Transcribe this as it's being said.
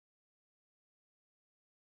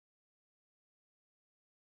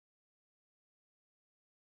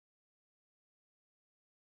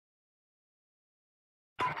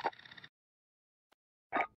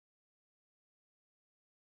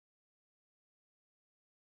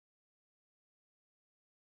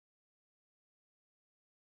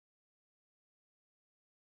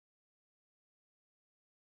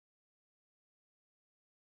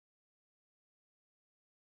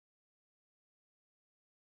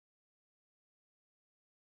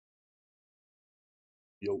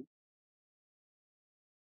Yo.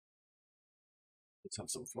 Let's have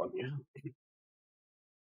some fun, yeah.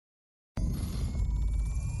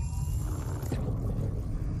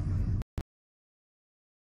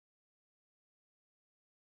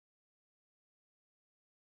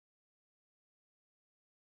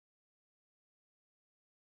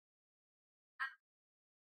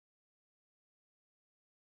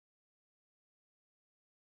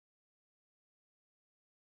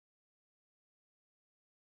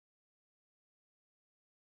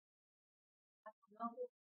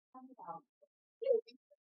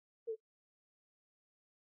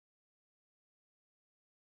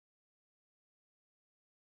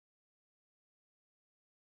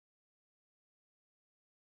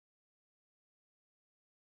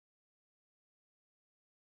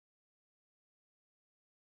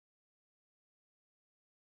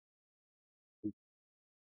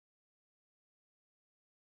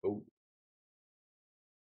 Oh.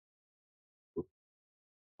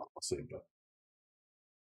 Vad säger du?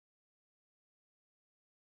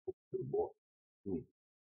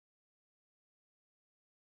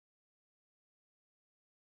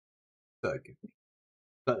 Säkert.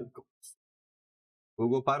 Säkert.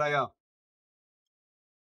 Hugo para allá.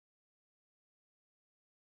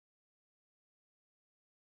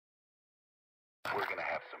 We're gonna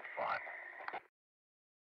have some fun.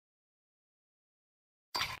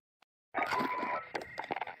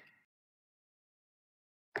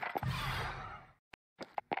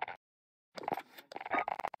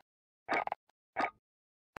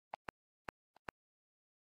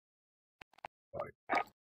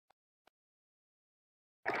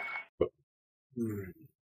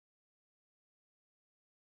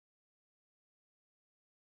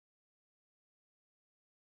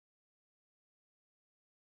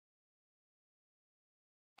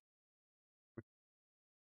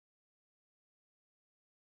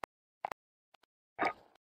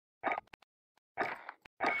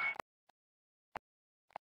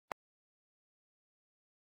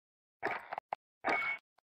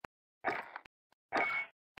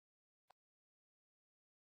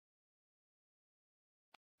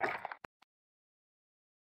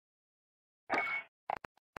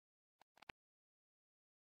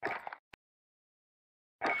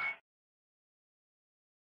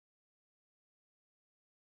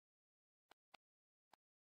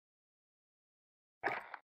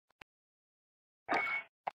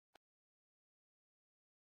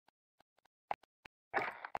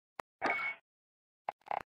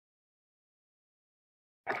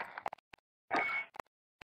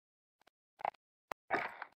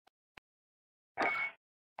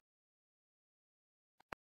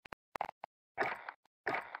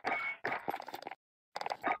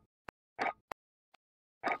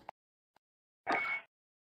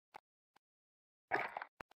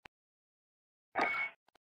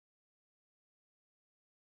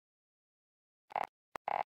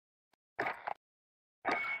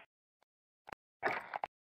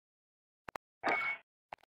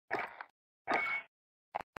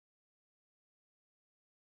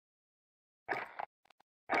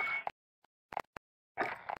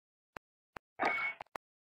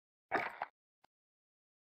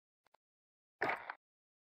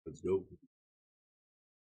 Let's go.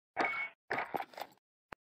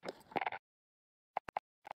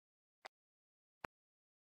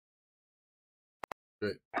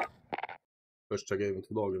 Okay. Första gamen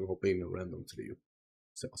på dagen och hoppa in i en random trio.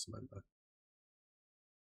 Se vad som händer.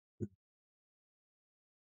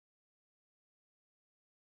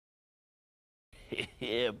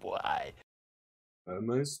 Yeah, boy.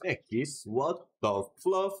 Men snäckis, what the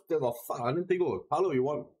fluff? Det var fan inte igår. Hallå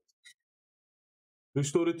Johan. Hur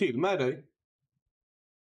står det till med dig?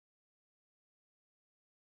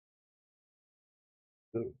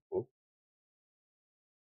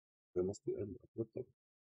 Jag måste ändra på detta.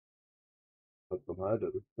 Att de här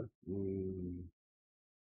där uppe.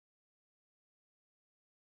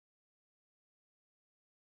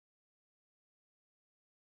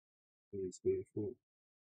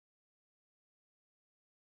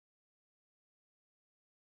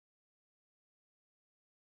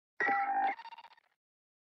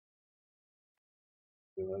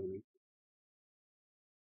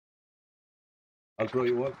 Allt bra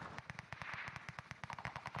Johan?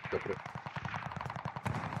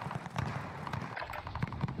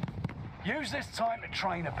 Use this time to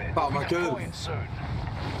train a bit. Fan vad kul!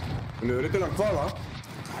 Men nu är det inte långt kvar va?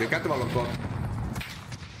 Det kan inte vara långt kvar.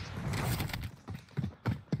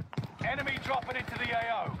 Enemy dropping into the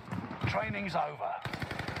AO. Training's over.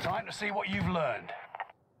 Time to see what you've learned.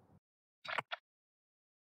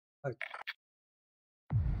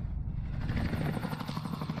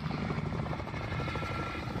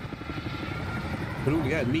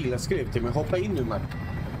 Roliga är Mila skrev till mig, hoppa in nu man.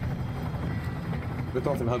 Det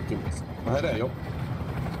tar för en halvtimme. Och här är jag.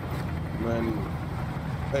 Men...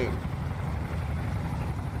 Hej.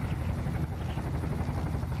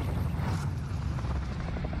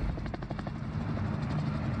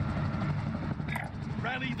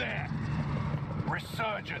 Rally there.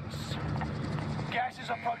 Resurgence. Gas is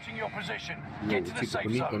approaching your position. Get to the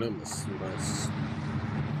safe zone.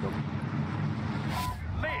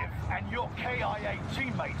 Live and your KIA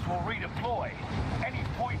teammates will redeploy. Any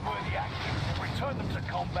point-worthy action will return them to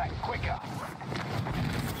combat quicker.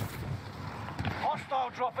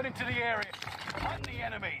 Hostile dropping into the area. Hunt the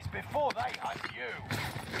enemies before they hunt you.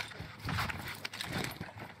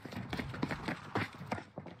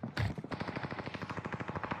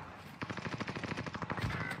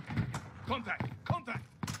 Contact! Contact!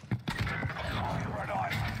 You're an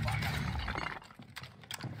eye, motherfucker.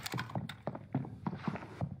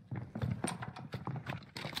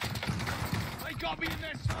 They got me in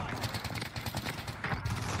their sight.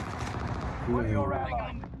 One of your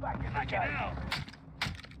allies back in the game.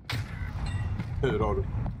 Hur har du?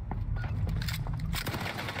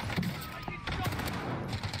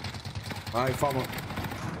 Nej, fan vad.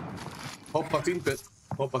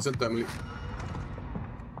 Hoppas inte, Emily.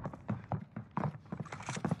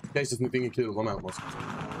 Cases inte ingen kul att vara med om oss.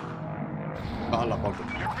 För alla parter.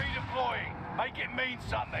 You're redeploying. Make it mean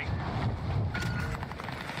something.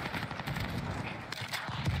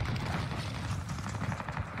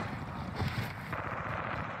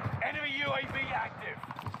 Enemy UAV active.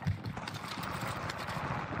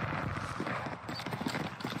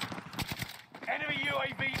 Enemy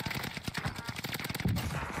UAV.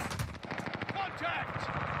 Contact!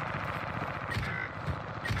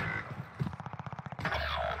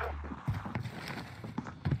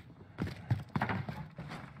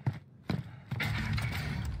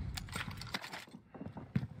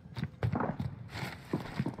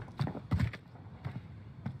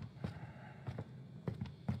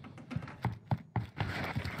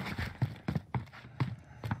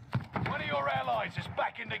 One of your allies is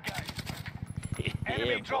back in the game.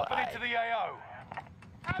 Enemy dropping into the AO.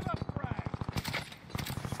 Have a frag.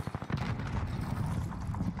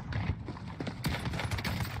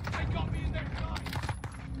 They got me in their sights.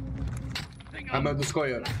 Nej men du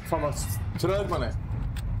skojar. Fan vad trög man är.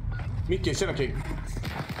 Micke, tjena King.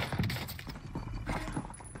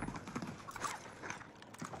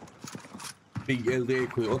 Big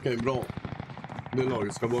LD7, okej bra. Det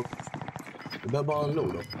laget ska bort. Det blir bara en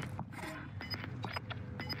load up.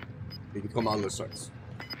 Vilket kommer alldeles strax.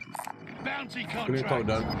 Bounty Kan ni ta contract.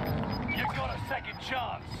 den? You got a second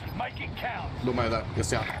chance. Make it count. De är där, jag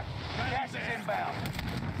ser. Gas is inbound.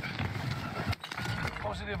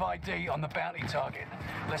 Positive ID on the bounty target.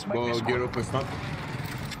 Let's make Bara this gear one. upp en snabb.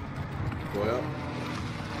 Ja.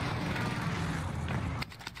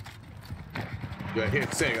 Jag är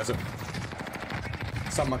helt seg alltså.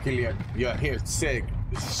 Samma kille igen. Jag är helt seg.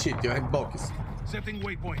 Shit, jag är helt bakis. Setting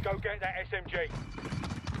waypoint. Go get that SMG.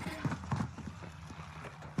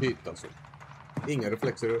 Hit alltså. Inga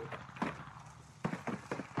reflexer.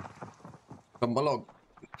 Samma lag.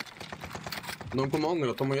 De kommer ångra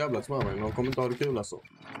att de har jävlats med mig. De kommer inte ha det kul alltså.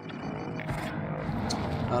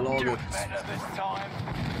 Det här laget. Better this time.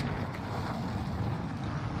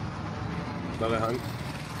 Där är han.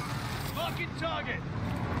 Marking target.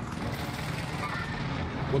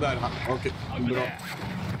 Och där är han. Okej, Over bra. there.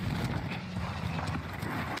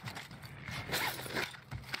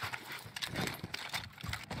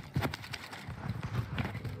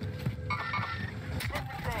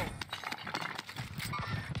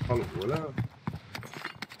 Hallå, eller?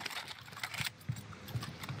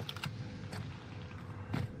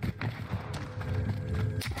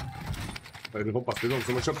 Jag hoppas det är de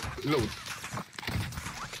som har köpt load.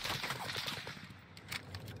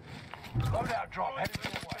 Loadout drop headed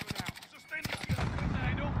your way.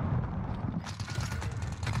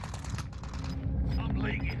 I'm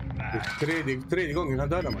leaking back. Tredje gången han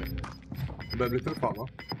dödar mig. Det börjar bli tufft va?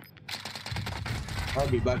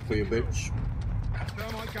 I'll be back for you bitch.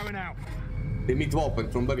 Thermite going out. Det är mitt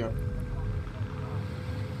vapen från början.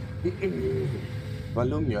 Vad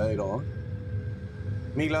lugn jag är idag.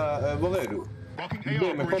 Mila, vad är du? Du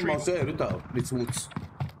ber mig komma och så är du där. Lite smuts.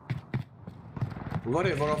 Vad är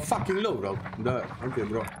det? Våra fucking loadout? Där, okej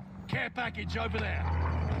bra. Care package over there.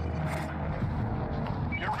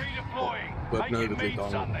 You're redeploying. Öppna Make it huvudet mean lite,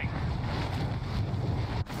 Arne. something.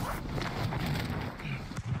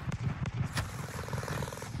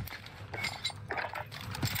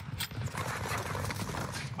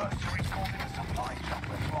 Mercenaries called in a supply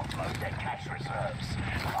chopper to offload their cash reserves.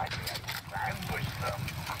 I ambush them.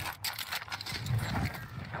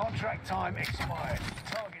 Time expired.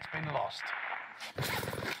 Target's been lost.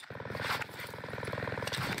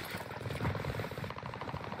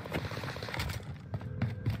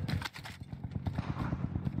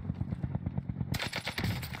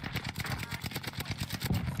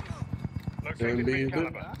 Located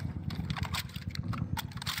mid-caliber.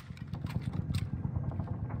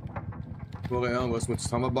 Var är andra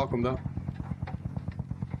smuts? Han var bakom där.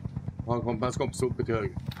 Hans kompis uppe till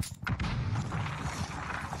höger.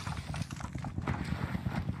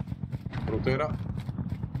 Rotera.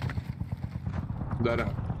 Där är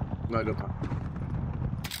han. Nej, det är han.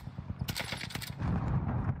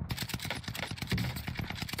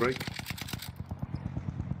 Break.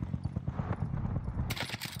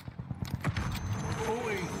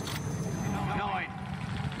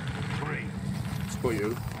 Skojar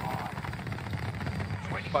du?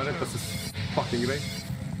 Fan, detta är så fucking grej.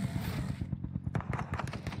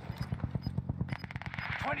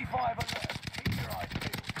 25 alert. Keep your eyes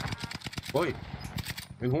peeled. Oj,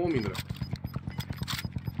 en H mindre.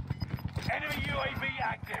 Enemy UAV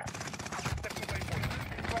active.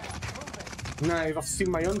 Nej, varför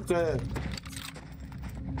simmar jag inte?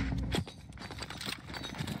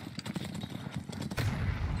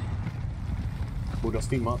 Borde ha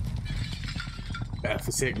stimmat. Jag är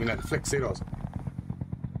för seg mina reflexer idag. Alltså.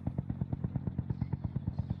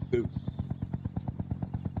 Du.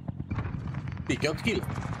 Fick jag inte kill?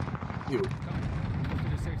 Jo.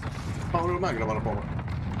 Fan, har du de här grabbarna på mig?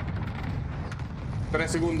 3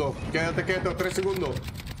 segundos. Quédate quieto, 3 segundos.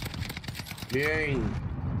 Bien.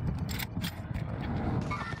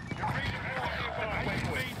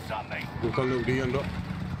 Du tar lugg igen då.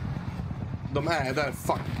 De är där,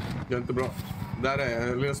 fuck. Det är inte bra. Där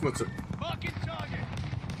är lilla smutsen.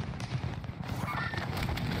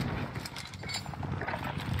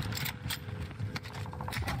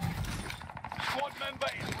 Squad member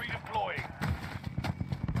is redeploying.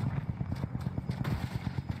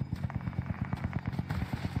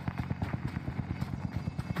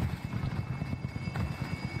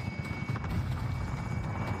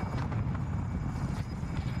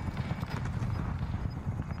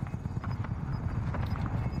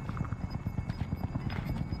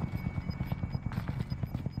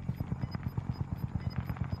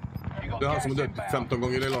 Det är han som har dött 15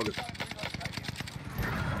 gånger i laget.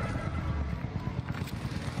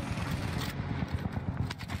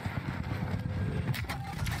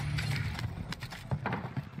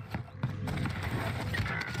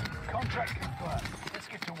 Contract confirmed.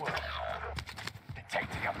 Let's get to work.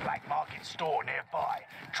 Detecting a black market store nearby.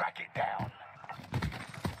 Track it down.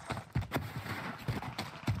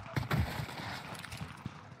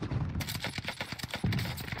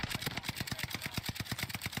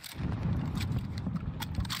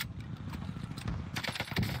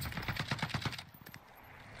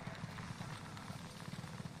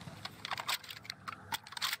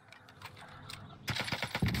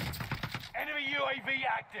 UAV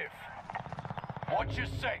active. Watch your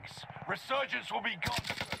 6. Resurgence will be gone.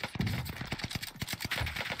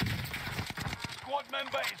 Squad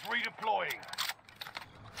member is redeploying.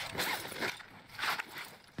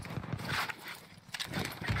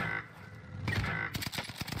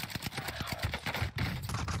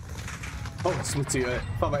 Åh, vad smutsig jag är.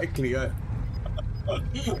 Fan vad äcklig jag är.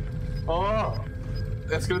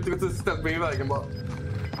 Jag skulle inte ställt mig i vägen bara.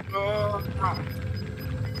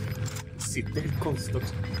 Sitter helt konstigt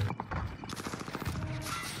också.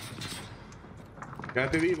 Kan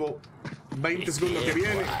vi vivo 20 sekunder que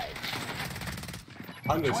viene.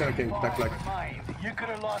 Andra säger kan tack like. You could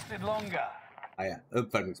have lasted longer. Ja,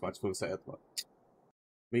 uppvärmningsmatch får vi säga att det var.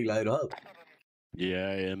 Mila, är du här?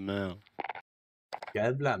 Jajamän.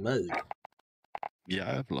 Jävla mög.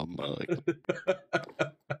 Jävla mög.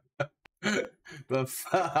 Vad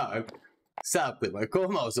fan? Satte man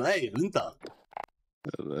komma och så är du inte.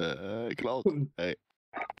 Klart. Hey.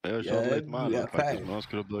 Jag körde lite med alla faktiskt, men han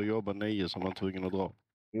skulle börja jobba 9 som han tvungen att dra.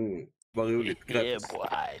 Vad roligt. Grattis.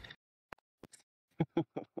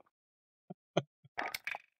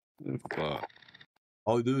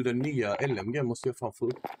 Ja du, den nya LMG måste jag fan få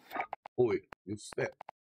upp. Oj, just det.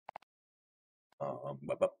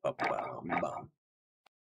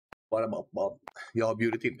 Jag har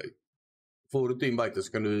bjudit in dig. Får du inte invite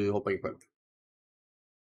så kan du hoppa in själv.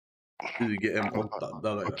 UGM8,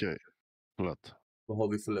 där är det. Okej, förlåt. Vad har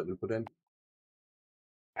vi för level på den?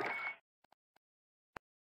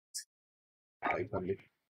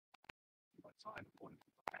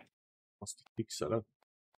 Måste fixa det.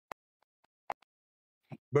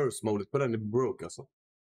 Burst-modet på den är broke alltså.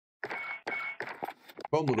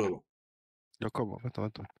 Kommer du då? Jag kommer,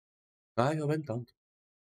 vänta. Nej, jag väntar inte.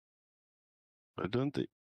 Är du inte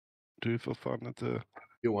Du är för fan inte...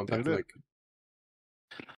 Johan, tack så mycket.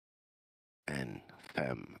 1,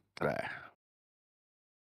 5, 3.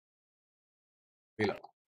 Villa.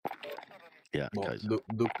 Ja,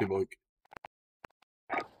 duktig pojk.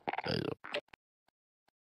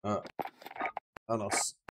 Ja. Annars,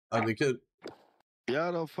 är det kul?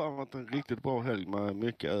 Ja, det har fan varit en riktigt bra helg med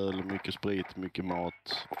mycket öl, mycket sprit, mycket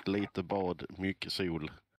mat, lite bad, mycket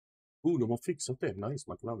sol. De har fixat det. Nice,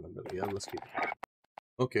 man kan använda det. Jävla skit.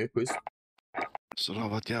 Okej, schysst. Så det har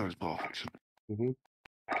varit jävligt bra faktiskt. Mhm.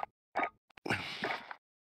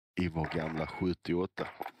 I vår gamla 78.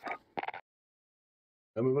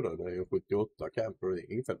 Ja, men vadå? Det är ju 78 camper. Det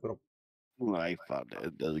är inget fel på dem. Nej, fan, det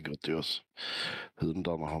duger till oss.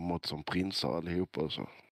 Hundarna har mått som prinsar allihopa och så.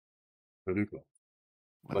 Det är ju klart.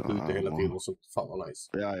 Varit ute hela tiden och så. Fan vad nice.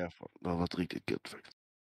 Ja, fan. Det har varit riktigt gött faktiskt.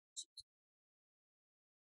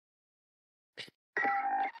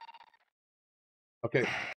 Okej.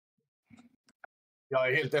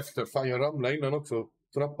 Jag är helt efter. Fan, jag ramlade innan också.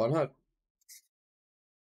 Trappan här.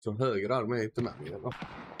 Så höger arm är inte med mig. Eller?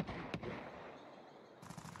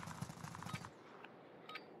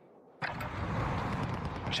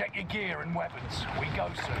 Check your gear and weapons. We go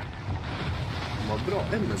soon. Vad bra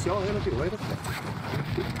MS jag har hela tiden. Vad är detta?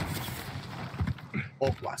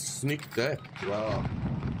 Åh, vad snyggt det är. Wow.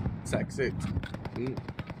 Sexigt. Mm.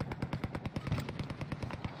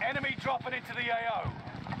 Enemy dropping into the AO.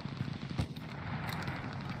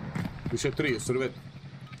 Vi kör 3 så du vet.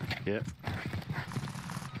 Ja. Yeah.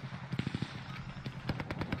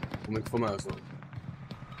 Om inte får med så.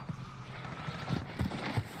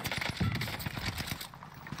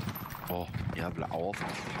 Jävla av.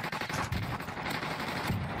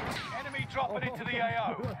 Enemy dropping into the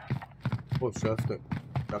AO. Käften.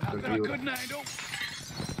 Käften till jorden.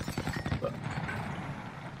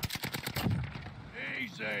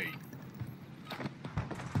 Easy.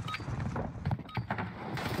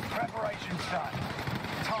 Preparations done.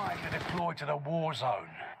 Time to deploy to the war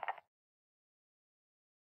zone.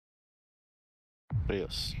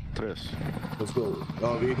 Yes. Let's go.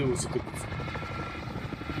 Ja, vi är dosigt.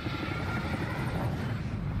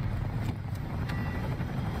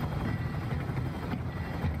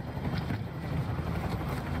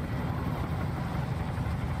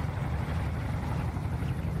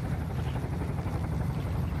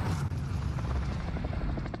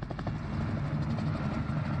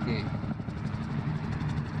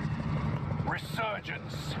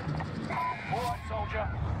 Resurgence. All right, soldier.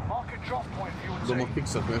 Mark a drop point for your De har team.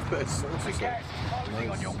 fixat med FPS. The gas is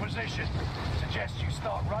closing on your position. Suggest you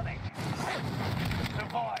start running.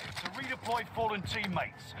 Survive to redeploy fallen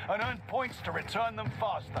teammates and earn points to return them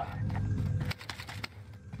faster.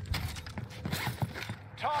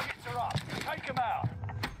 Targets are up. Take them out.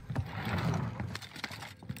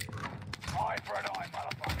 Eye for an eye,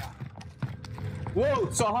 motherfucker.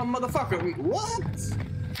 Whoa, sa han motherfucker? What?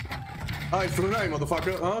 Eye for an eye,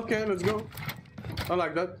 motherfucker. Okay, let's go. I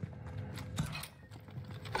like that.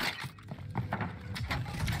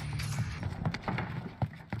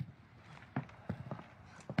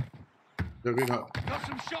 Jag vill ha. Got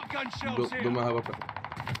some shotgun shells here. De är här borta.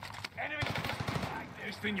 Enemy.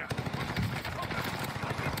 There's Finger.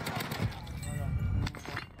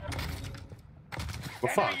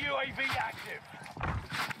 Vad fan? Enemy UAV active.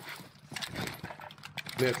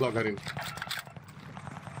 Det är ett lag här inne.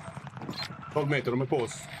 12 meter, de är på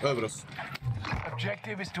oss. Över oss.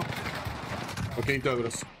 Objective is to... Okej, inte över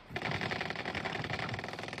oss.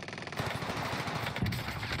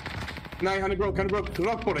 Nej, han är broke.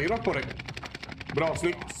 Rakt på dig. Bra,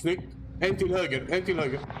 snyggt. En till höger.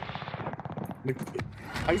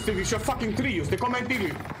 Ja, just det, vi kör fucking trios. Det kommer en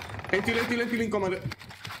till. En till inkommande.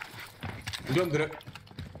 Glömde det.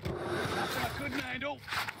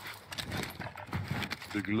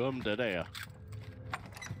 Du glömde det.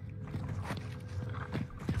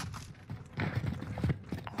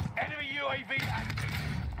 Enemy UAV active.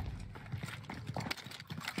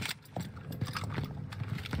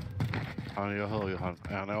 Jag hör ju han.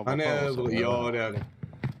 Han är över. Ja, det är det.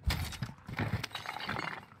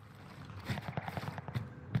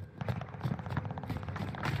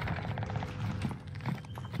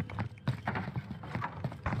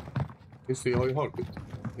 Just det, jag har ju harkut.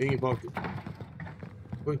 Inget harkut.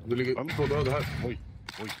 Oj, det ligger 2 döda här. Oj.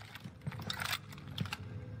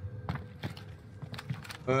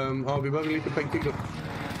 Ja, vi behöver lite pengar till då.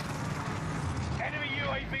 Enemy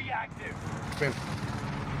UAV active. Vem?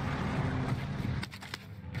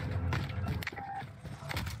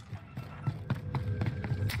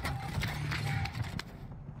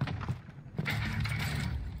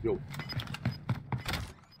 Jo.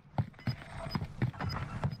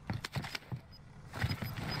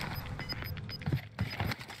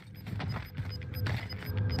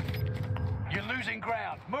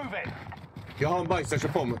 Jag har en bajs, jag kör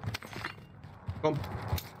på mig. Kom.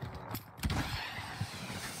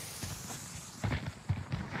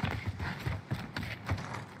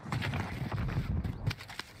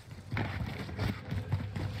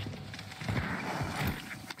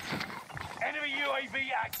 Enemy UAV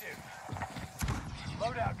active.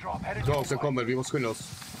 Loadout drop headed Ja, your sen way. kommer vi måste skynda oss.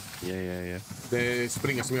 Ja. Det är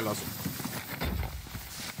springa som gäller alltså.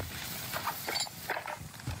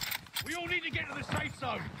 We all need to get to the safe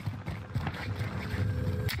zone.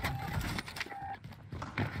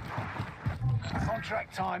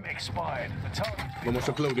 Contract time expired. The target. De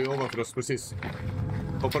måste uploada ovanför oss precis.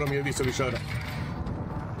 Hoppar de ju visar vi köra.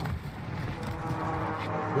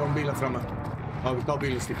 Vi har en bil här framme. Ja, vi tar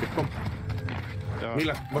bilen sticket. Kom. Ja,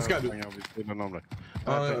 Mila, vad ska du? Jag vill spela om det.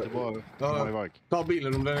 Ja, Jag tänkte bara komma iväg. Ta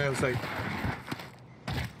bilen om den är hos dig.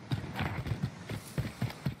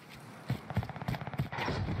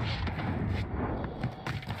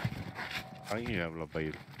 Ingen jävla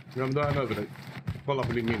bil. Ja, men då är han över dig. Kolla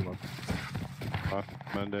på din min. Ja,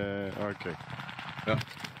 men det... Okej. Ja.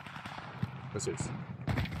 Precis.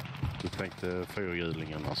 Du tänkte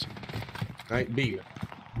fyrhjulingen alltså. Nej, bilen.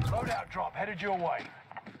 Loadout drop headed your way.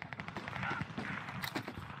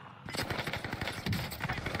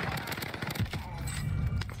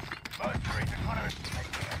 Mercury, the kind of...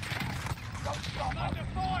 Don't stop under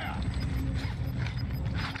fire!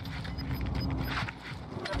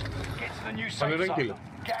 Get to the new Han är safe den zone. killen.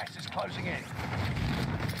 Gas is closing in.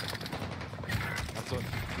 Alltså,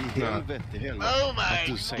 i helvete heller. Oh Att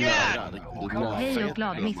my du säger god! det där. Det Hej och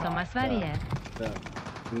glad midsommar Sverige.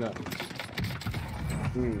 Nej.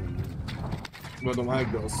 Vad de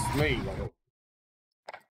ägde oss. Nej, vadå?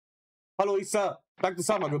 Hallå Issa! Tack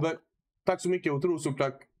detsamma gubbe. Tack så mycket, otroligt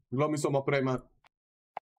tack. Glad midsommar på dig med.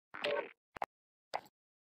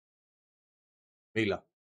 Mila,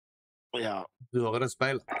 Ja, du har redan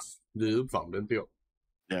spelat. Du är uppvärmd, inte jag.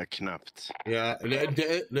 ja, knappt. Ja,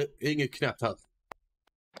 det är inget knappt här.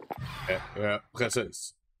 Ja,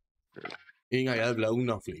 precis. Inga jävla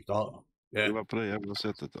undanflykter här. Det var på det jävla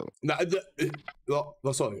sättet eller? Nej, ja,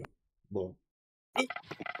 vad sa jag? Bra.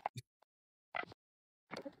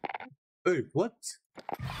 What?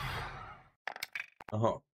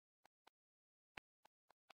 Aha.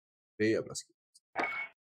 Det är jävla skit.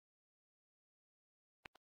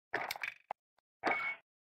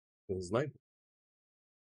 Det är sniper.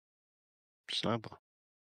 Snabba.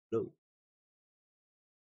 No.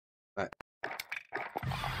 Nej.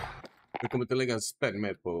 Jag kommer inte lägga en spänn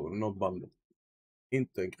med på nobbandet.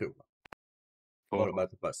 Inte en krona. Bara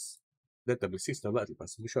battle pass. Detta blir sista battle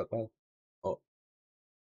pass vi köper här. Ja.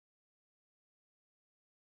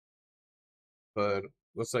 För,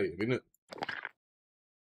 vad säger vi nu?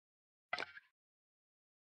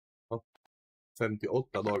 Ja.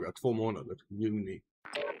 58 dagar, 2 månader. Juni.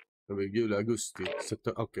 Det blir juli, augusti,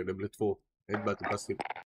 september. Okej, det blir 2. Ett battle pass till.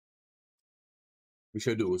 Vi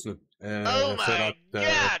kör duos nu. Oh för my att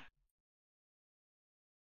god!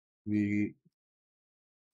 vi...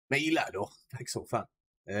 Nej, gillar då. Tack så fan.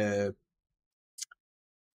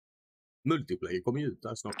 Multiplayer kommer ju ut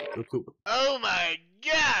där snart. Oktober. Oh my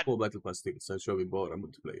god! 2 battle pass till. Sen kör vi bara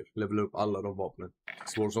multiplayer. Levelar upp alla de vapnen.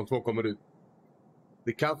 Warzone 2 kommer ut.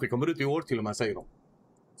 Det kanske kommer ut i år till och med, säger de.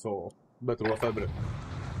 Så, bättre att vara förberedd.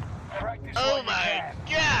 Practice Oh what you my can.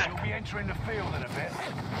 god! You'll be entering the field in a bit.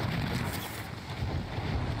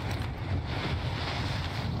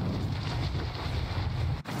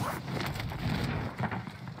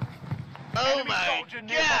 Oh Enemy my soldier god!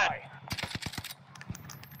 nearby.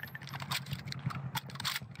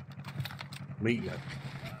 Mila.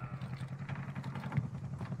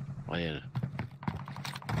 Vad är det?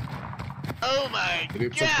 Oh my Det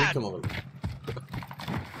är så god! kan man väl.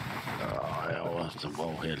 Ja, jag har haft en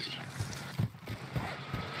bra helg.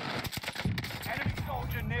 Enemy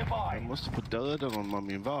soldier Jag nearby. måste få döda någon med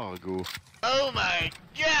min Vargo. Oh my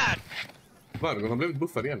god! Vargon har blivit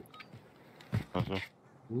buffad igen. Alltså.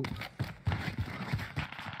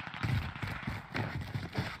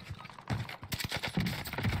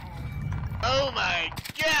 Oh my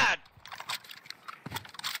god!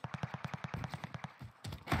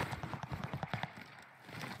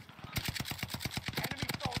 Enemy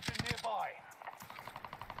soldier nearby.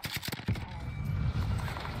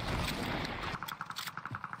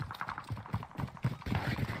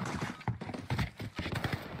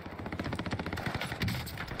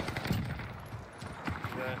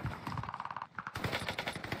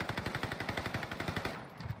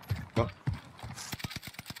 Va?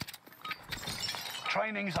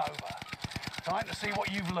 Training's over. Time to see what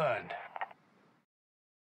you've learned.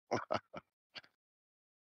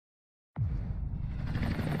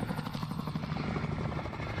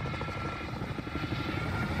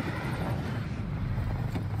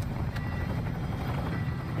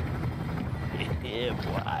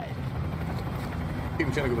 boy.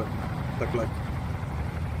 Tim, tjena gubben. Tack för like.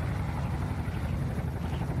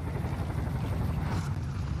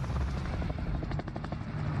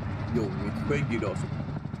 Jo, mitt skägg idag så.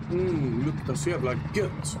 Luktar så jävla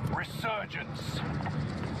gött. Resurgence.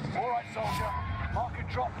 All right, soldier. Mark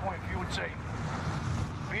a drop point for your team.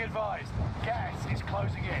 Be advised, gas is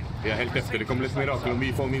closing in. Jag är helt efter. Det kommer lite mirakel om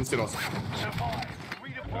vi får minst idag. Survive.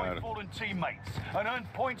 Redeploy fallen teammates and earn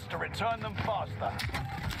points to return them faster.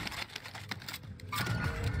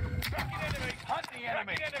 Hunt the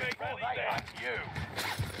enemy. Before they hunt you.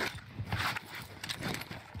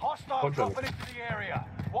 Hostile dropping into the area.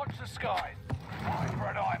 Watch the skies. Eye for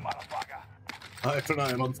an eye, motherfucker. Eye for an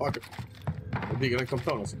eye, motherfucker. Jag diggar den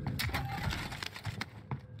kampran alltså.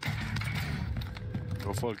 Det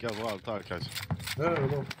var folk överallt här, Kajs. Ja, det var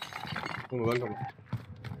bra. De var välkomna.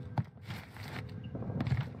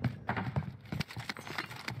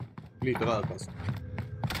 Lite röd alltså.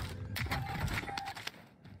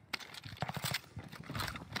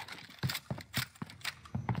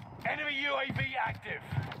 Enemy UAV active.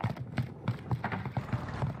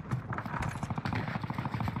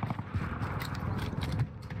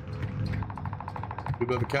 Vi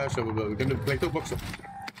behöver casha, vi kan du plejta upp också.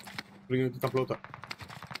 Spring ut och ta plåtar.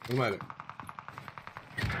 Är du med dig?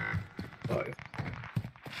 Ja, ja.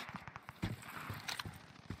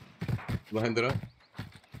 Vad händer där?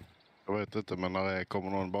 Jag vet inte, men när det kommer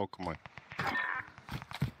någon bakom mig.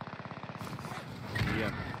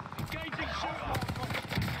 Igen. Engaging shooter.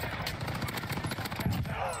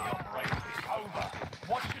 The operation is over.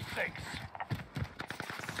 Watch your six.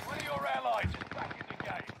 One of your allies is back in the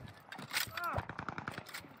game.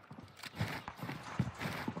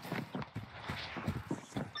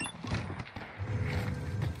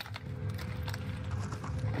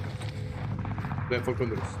 Det är folk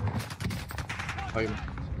under oss. Aj.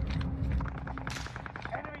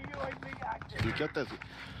 Enemy UAV active. Du kan inte...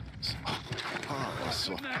 Fan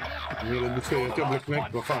alltså. Du ser att jag blir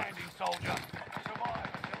knäckt, vad fan?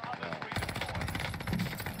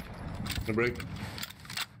 En break.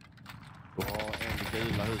 Du har en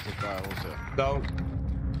gula huset där också. Down.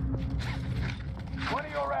 One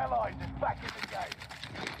of your allies is back in the game.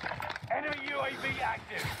 Enemy UAV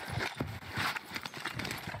active.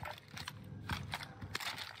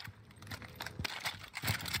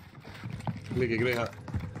 Ligger grej här.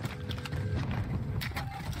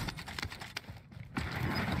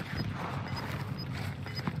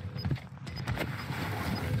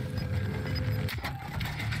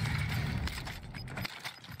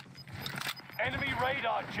 Enemy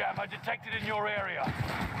radar jammer detected in your area.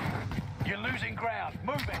 You're losing ground.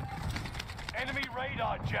 Moving. Enemy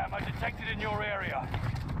radar jammer detected in your area.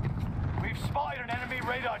 We've spotted an enemy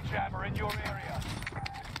radar jammer in your area.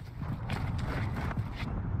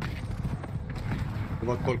 Det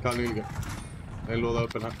var ett folk här nyligen. En låda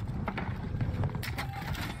öppen här.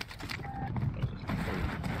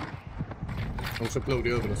 De ska uploada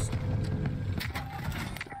över oss.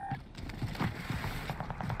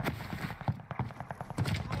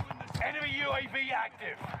 Enemy UAV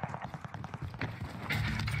active.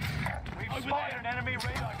 We've spotted an enemy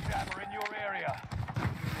radar jammer in your area.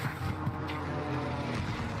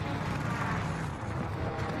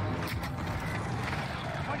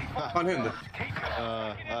 Vad fan händer?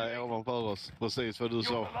 Nej, ovanför oss. Precis vad du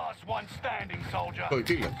sa. You're the last one standing, soldier. Oj,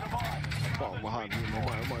 killen. Survive. Fan vad han hinner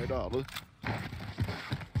med mig där, du.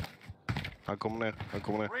 Han kommer ner, han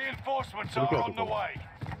kommer ner. Reinforcements are on the way.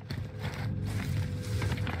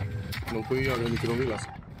 De får ju göra hur mycket de vill alltså.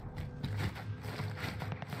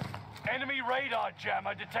 Enemy radar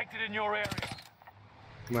jammer detected in your area.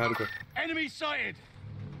 De är här uppe. Enemy sighted.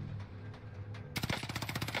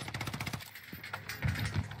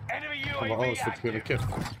 Enemy De var UAV avsett med en active. keff.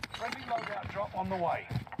 Friendly loadout drop on the way.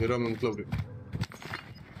 Det rör mig mot loading.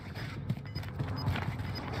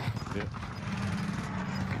 Ja.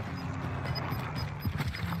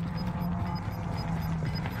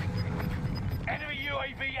 Enemy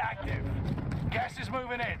UAV active. Gas is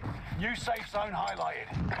moving in. New safe zone highlighted.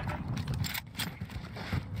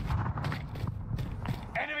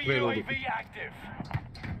 Enemy Reloading. UAV active.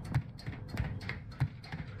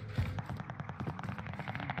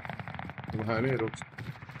 De är här nere också.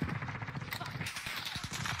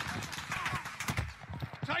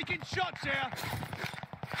 Taking shots here.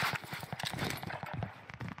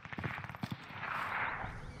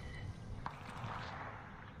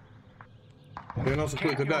 Det är någon som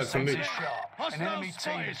skjuter där som ligger. An enemy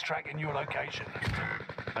team is tracking your location.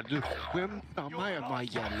 Ja, du skämtar med mig,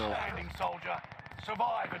 jävlar. Standing soldier.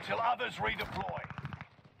 Survive until others redeploy.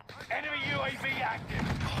 Enemy UAV active.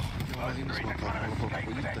 Jag är inne som att han håller på att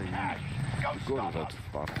skita i golvet.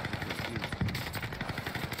 Fan.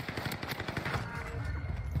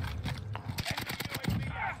 Enemy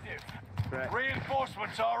UAV active.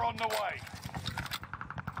 Reinforcements are on the way.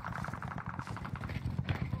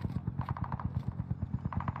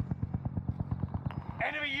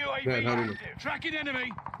 Enemy UAV Här inne. active. Tracking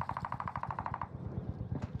enemy.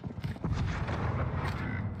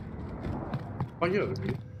 Vad gör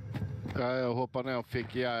du? Ja, jag hoppar ner och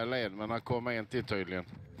fick ihjäl en, men han kom en till tydligen.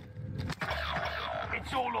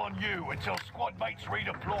 It's all on you until squad mates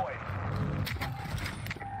redeploy.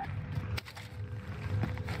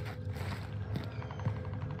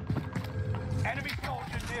 Enemy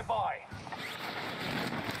soldier nearby.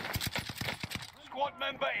 Squad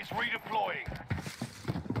member is redeploying.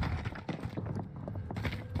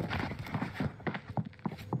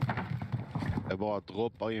 Det är bara att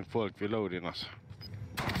droppa in folk vid loading alltså.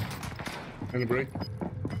 En break.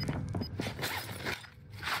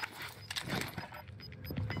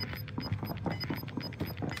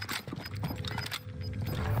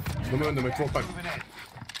 De är under med 2 pack. Moving in.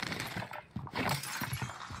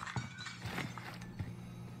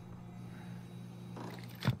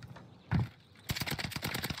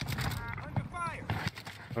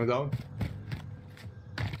 Han är down.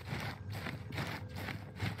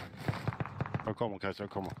 Jag kommer Kajsa, jag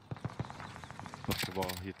kommer. Jag ska bara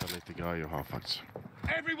hitta lite grejer här faktiskt.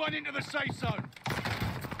 Everyone into the safe zone.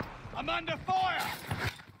 I'm under fire.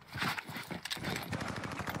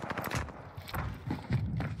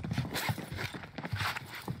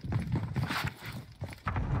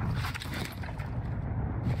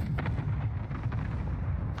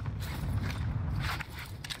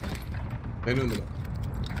 En under med.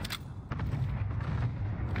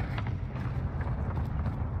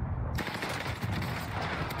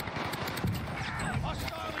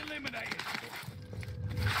 Hostile eliminated.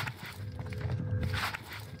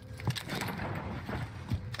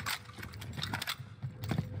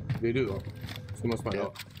 Det är du då. Så måste man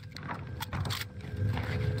göra.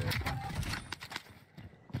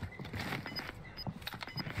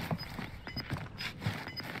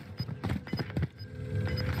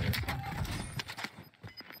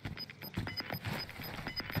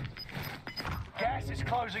 Gas is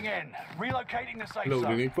closing in. Relocating the safe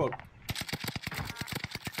Loading zone. är kvar.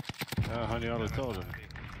 Ja, han gör aldrig ta den.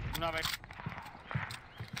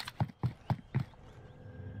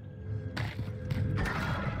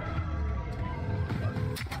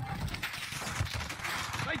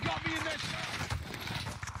 They got me in there.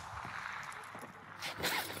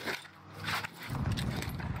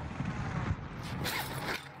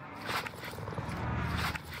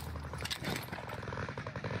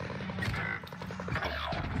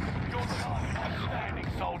 You're outstanding,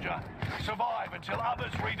 soldier. Survive until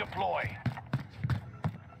others redeploy.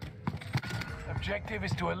 Objective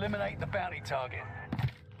is to eliminate the bounty target.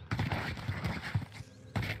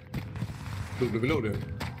 Tog du vid loading?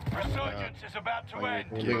 Resurgence is about to end.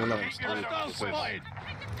 Det är en Keep your Precis. spotted.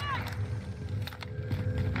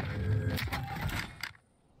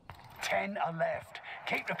 10 are left.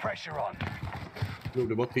 Keep the pressure on.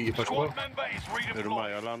 Det var 10 pers Squad kvar. member is Är du med?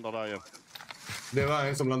 redeployed. Jag landar där igen. Det var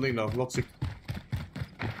en som landade in där. Vart cyk.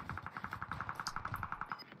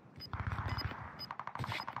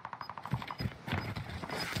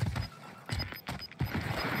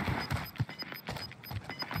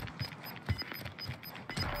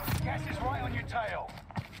 Gas is right on your tail.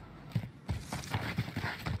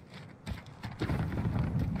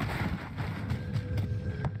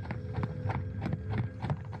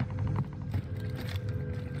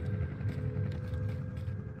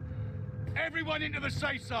 Everyone into the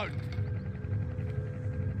safe zone.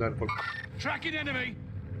 Där är folk. Tracking enemy.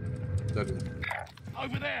 Där är det.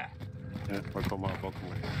 Over there. Ja, jag kommer här bakom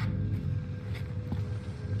mig.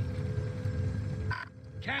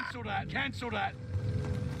 Cancel that. Cancel that.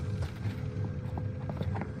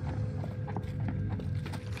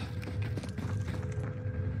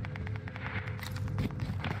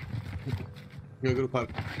 Jag går upp här.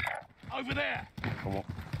 Over there. Kommer.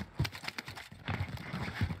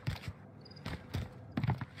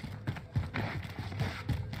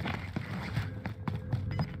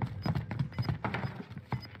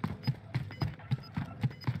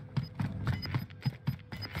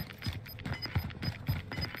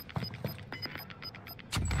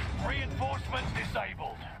 Reinforcements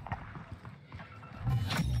disabled.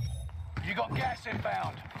 You got gas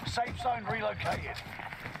inbound. Safe zone relocated.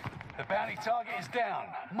 The bounty target is down.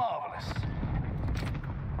 Marvelous.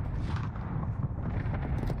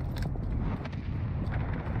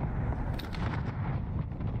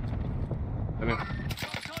 Den är.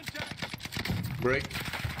 Break.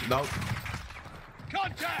 Down.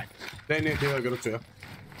 Contact! Det är ner till höger också, ja.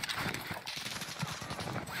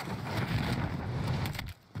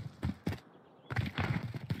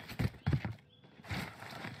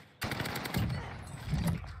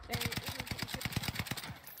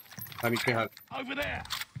 Han gick ner här. Over there!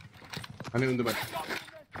 Han är under mig.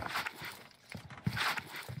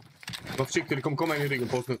 Var försiktig, det kommer komma in i ryggen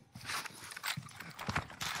på oss nu.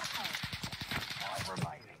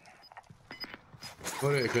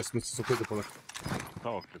 Var är det Christmas som skjuter på mig?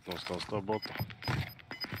 Taket någonstans där borta.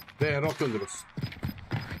 Det är rakt under oss.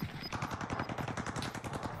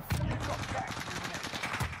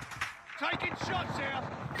 Taking shots here!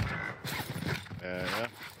 Ja,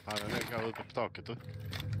 han är nog här ute på taket. Du.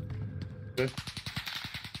 Det.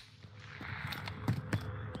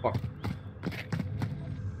 Fuck.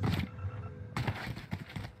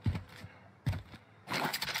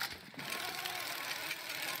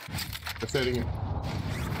 Jag ser ingen.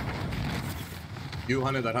 Jo,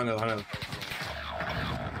 han är där.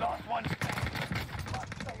 Last one.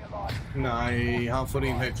 Stay alive. Nej, han får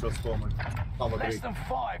in headshots på mig. Fan vad Less drygt. than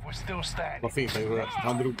 5 were still standing. Vad fint han gjorde det.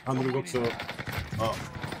 Han drog också... Ja,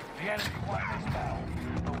 The enemy won this battle,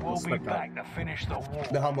 but we'll be back to finish the war.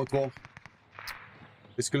 det här mot 2.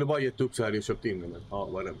 Det skulle bara gett upp så här jag köpt in den. Ja,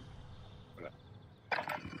 vad är det?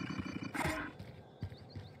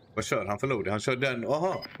 Vad kör han för load? Han kör den.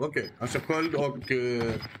 Aha, okej. Han kör sköld och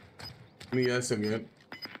nya SMG.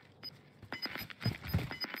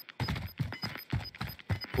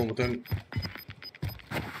 Gå mot en.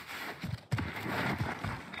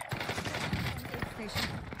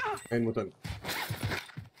 En mot en.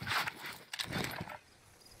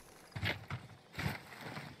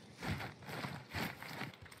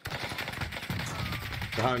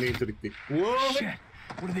 Det här är inte riktigt. Wow! Shit!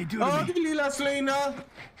 What did they do to Ja, me? din lilla slina!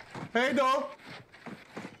 Hej då!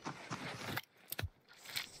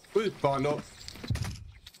 Skjut på han då.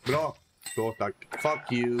 Bra. Så tack.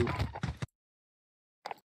 Fuck you.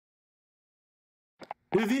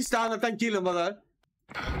 Hur visste han att den killen var där?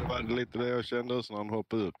 Det var lite det jag kände när han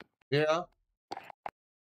hoppade upp. Ja.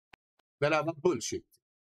 Det där var bullshit.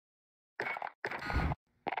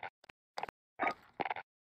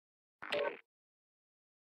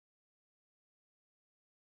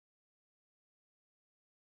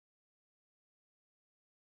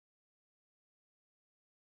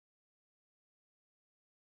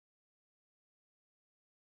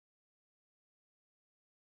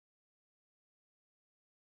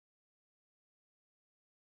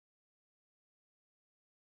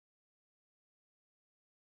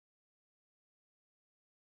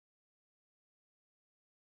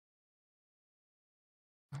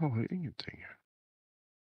 Jag har ingenting.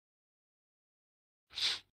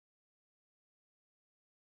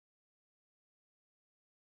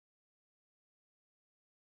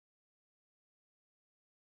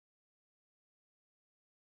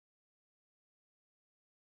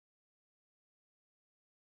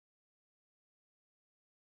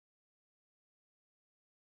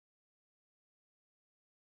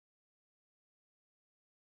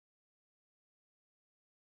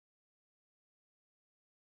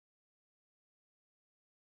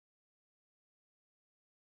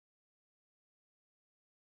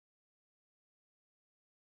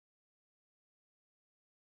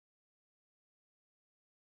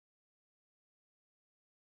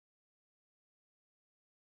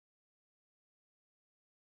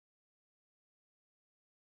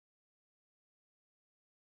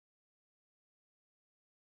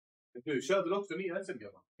 Du körde väl också nya SMG?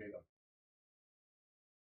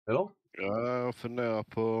 Eller? Jag funderar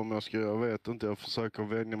på om jag ska, jag vet inte, jag försöker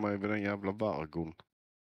vänja mig vid den jävla vargon.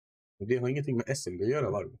 Det har ingenting med SMG att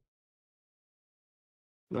göra, varg.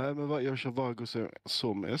 Nej, men jag kör vargo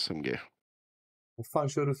som SMG. Vad fan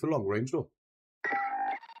kör du för long range då?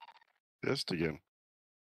 STG.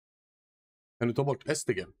 Kan du ta bort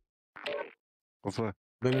STG? Varför det?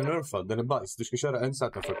 Den är nerfad, den är bajs. Du ska köra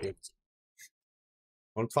NZ41.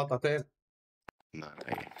 Har du inte fattat det?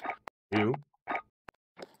 Nej. Jo.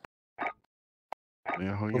 Men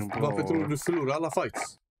jag har ingen bra... Varför tror du förlorar alla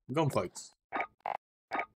fights? Gunfights.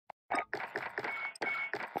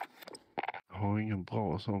 Jag har ingen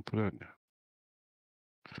bra sån på den.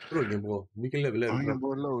 Tror du ingen bra? Vilken level är Jag har det? ingen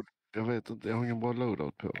bra load. Jag vet inte, jag har ingen bra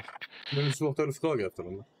loadout på. Men hur svårt är det att fråga efter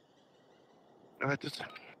dem? Jag vet inte.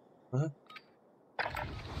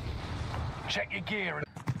 Check your gear.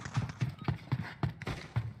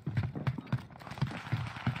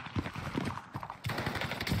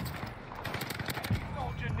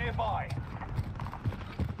 Soldier nearby.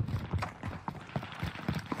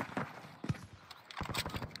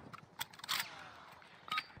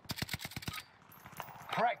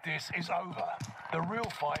 practice is over. The real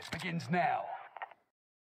fight begins now.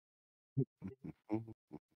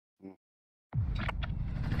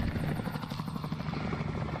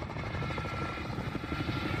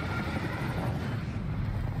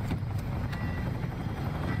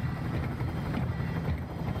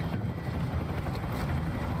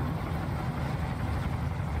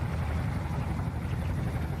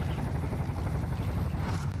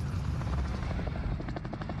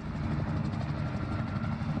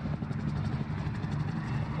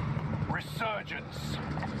 Resurgence.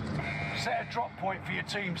 Set a drop point for your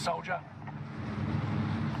team, soldier.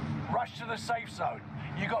 Rush to the safe zone.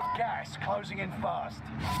 You got gas closing in fast.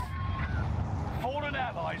 Fallen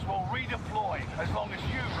allies will redeploy as long as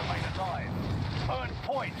you remain alive. Earn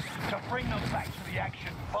points to bring them back to the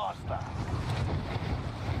action faster.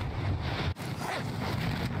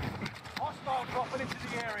 Hostile dropping into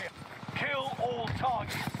the area. Kill all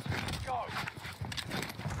targets. Go.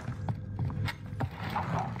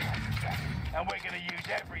 And we're going to use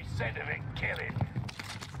every cent of it killing.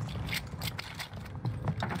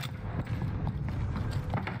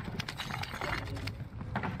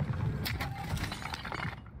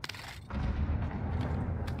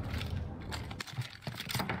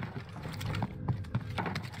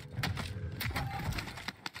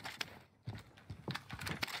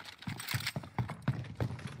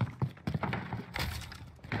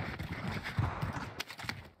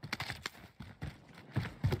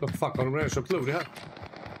 Vad fuck, har de redan köpt lov det här?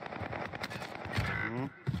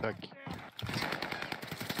 Tack.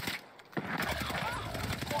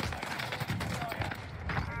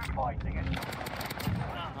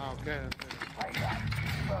 Okay.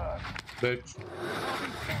 Bitch.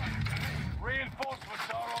 Reinforcements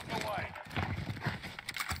are on the way.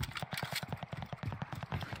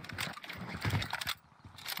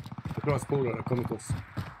 Jag tror att spårare kommer till oss.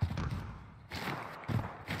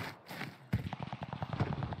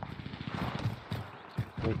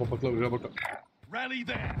 De poppar klubbar där borta. Rally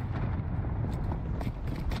there.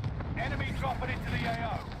 Enemy dropping into the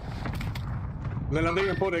AO. Lämna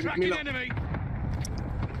vägen på dig, Tracking Mila. enemy.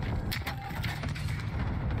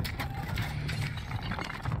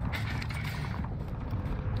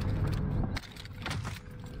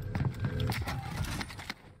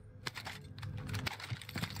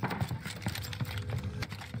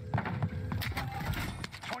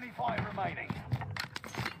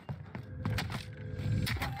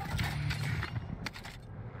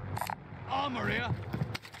 Maria.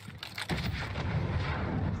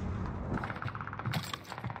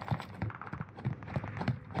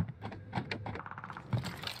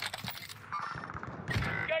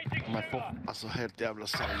 Men alltså helt jävla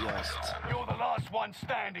seriöst. You're the last one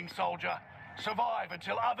standing, soldier. Survive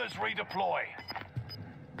until others redeploy.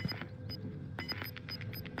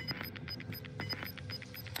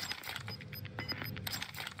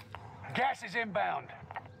 Gas is inbound.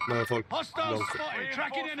 Hostiles spotted.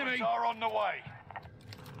 Tracking enemy. Are on the way.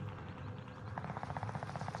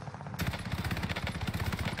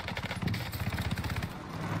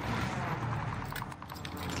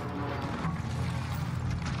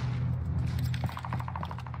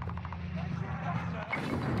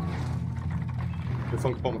 Det är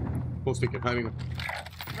folk på mig. 2 stycken här inne.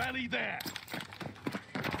 Rally there.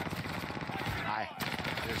 Nej,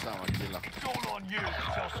 det är samma killar. It's all on you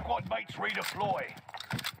until squad mates redeploy.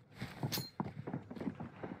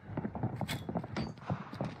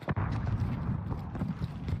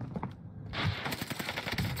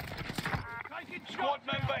 Squad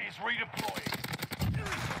member is redeploying.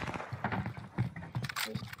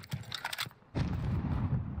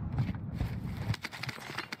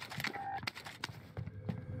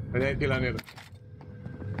 Det är en till här nere.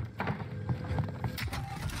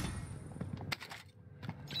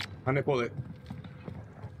 Han är på dig.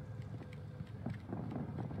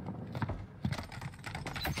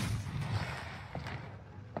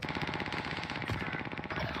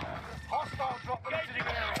 Hostile dropping into the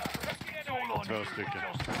area. It's all on 2 you. stycken.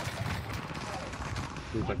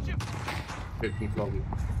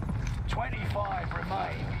 25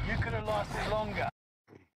 remain. You could have lasted longer.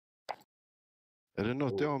 Är det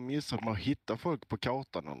något jag har missat med att hitta folk på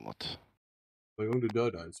kartan eller något? Om du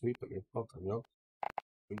dödar en så hittar vi kartan, ja.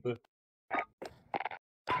 Inte.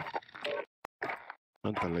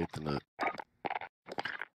 Vänta lite nu.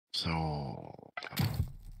 Så.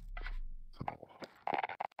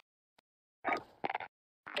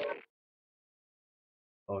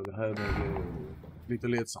 Ja, det här är lite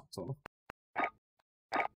ledsamt så.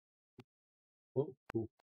 Oh.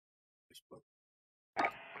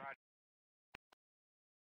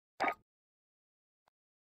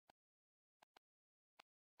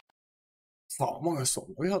 Fan vad många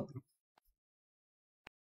sådana vi hade.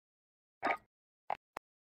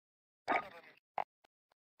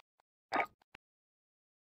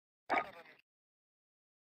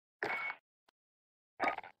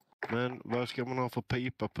 Men vad ska man ha för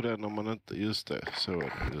pipa på den om man inte... Just det, så är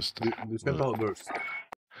det. Just det. Du ska inte ha burst.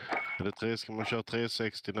 Är det 3, ska man köra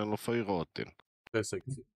 360 eller 480?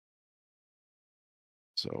 360.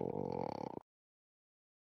 Så...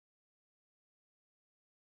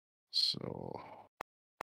 Så...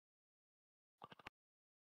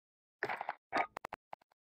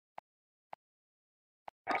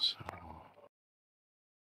 Så...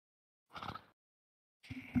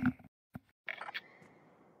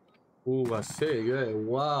 Vad säger jag?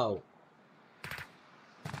 Wow!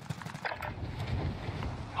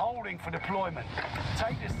 Holding for deployment.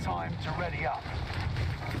 Take this time to ready up.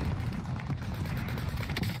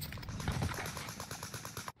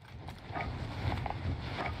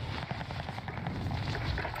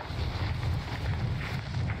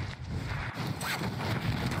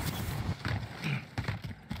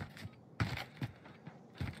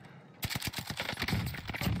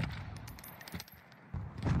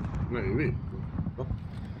 Nej, vi. Va?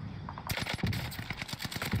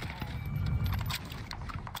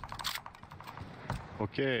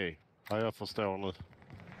 Okej. Ja, jag förstår nu.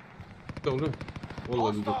 Står du?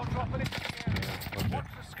 Håller du? Hostile dropping into the area. Okej.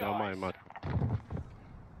 Watch the Jag är med.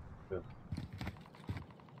 skies.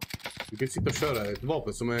 Du kan sitta och köra ett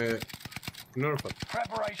vapen som är nerfat.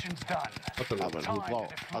 Preparations done. Fattar Ja, du? men hur bra?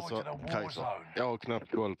 Alltså, Kajsa, jag har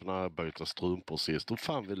knappt koll på när jag byter strumpor sist. Hur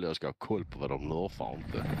fan vill jag ska ha koll på vad de nerfar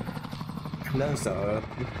inte? Länsa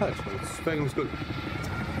patchpoints. För en gångs skull.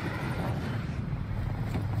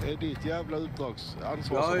 Det är ditt jävla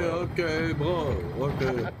uppdragsansvar. Ja, okej. Bra.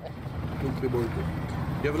 Okej. Duktig boy.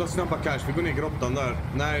 Jag vill ha snabba cash. Vi går ner i grottan där.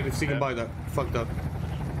 Nej, det finns ingen buy där. Fuck that.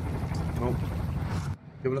 No.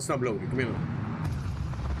 Jag vill ha snabb loading. Kom igen.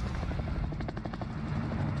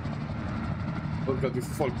 Och att vi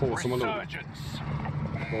får folk på som har loading. Resurgence.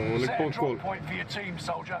 Och lägg Set på a en drop skål. point for your team,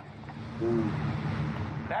 soldier.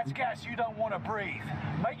 That's gas you don't want to breathe.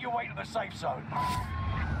 Make your way to the safe zone.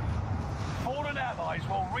 Fallen allies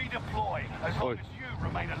will redeploy as long as you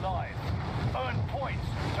remain alive. Earn points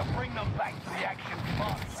to bring them back to the action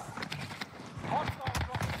faster. Hostile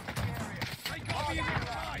dropping into the area. They got me in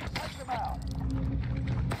their eyes. Take them out.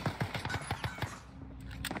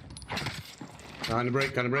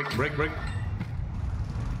 Can I break.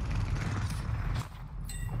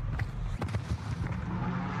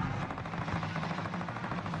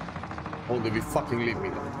 Oh, did we fucking leave me?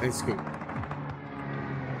 That's good.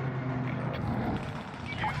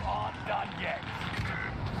 You aren't done yet.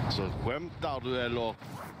 Så skämtar du eller?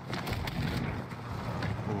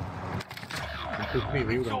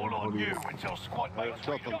 It's all on you until squad Ja, mates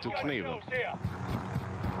klart de tog kniven. here.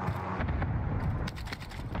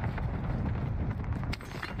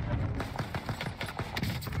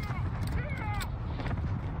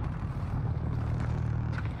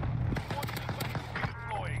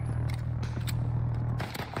 Deploying.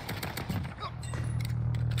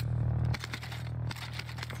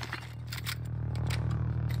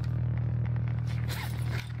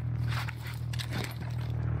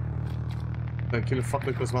 Den killen fattar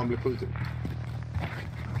inte som han blev skjuten.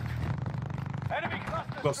 Enemy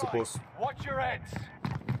cluster Cluster strike. force. Watch your heads.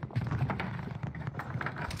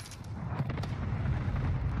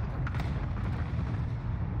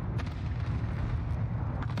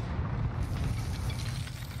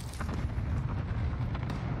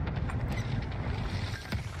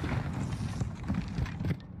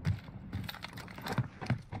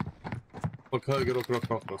 Folk höger och rakt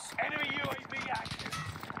bak oss. Enemy UAV active.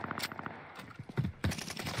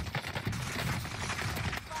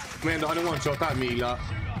 Men då har ni one shot där, Mila.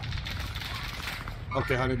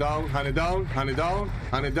 Okej, han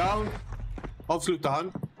är down. Avsluta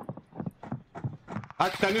han.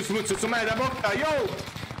 Akta nu smutset som är där borta, yo!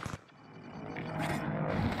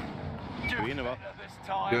 Du är inne va? This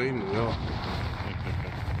time. Jag är inne, ja.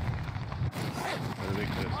 Det är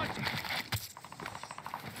viktigt.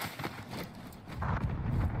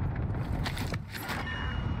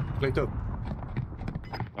 Lägg upp.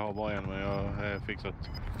 Jag har bara en men jag har fixat.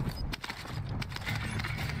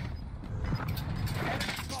 Enemy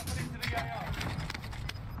dropping into the AO.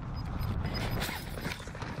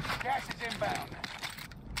 Gas is inbound.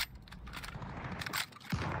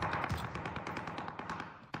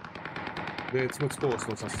 Det är ett smutspår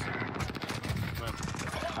någonstans.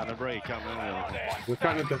 Han är break han är Jag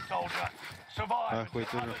kan inte. Soldier. Survive. Nej,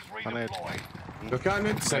 skit i det. Others Han är redeploy. Jag kan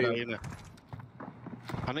inte där säga. inne.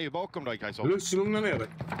 Han är ju bakom dig Kajsa. Lugna ner dig.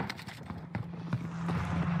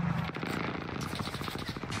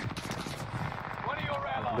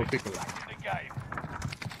 pickle. The game.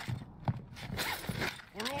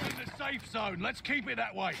 We're all in the safe zone. Let's keep it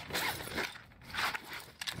that way.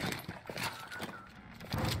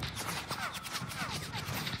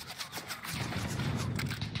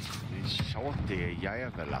 Det är tjatig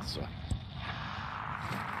jävel alltså.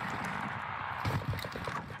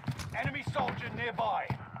 Enemy soldier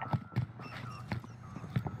nearby.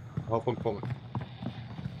 Har folk kommit?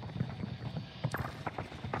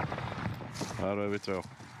 Här är vi två.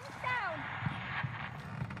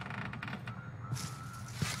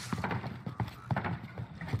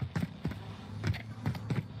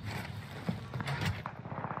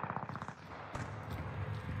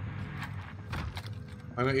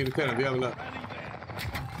 Han är irriterad, jävla.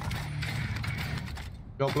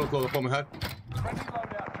 Jag har plåtlåda på mig här.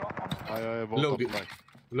 Ja, jag är borta Loaded. på mig.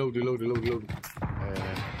 Loaded.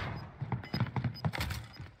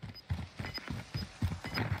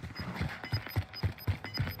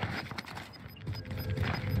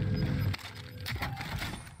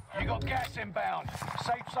 You got gas inbound.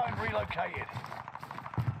 Safe zone relocated.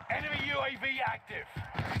 Enemy UAV active.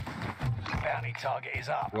 Bounty target is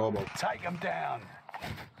up. Robot. Take them down.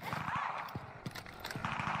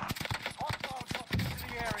 Hostiles dropping into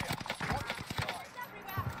the area. Watch the sky.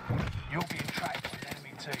 You'll be tracked with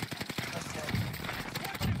enemy team.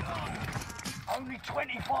 Only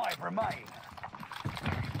 25 remain.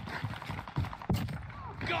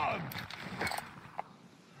 Go!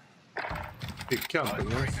 Fick kampen,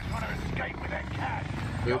 Those yes. traitors want to escape with their cash.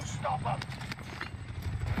 Yes. Don't stop them.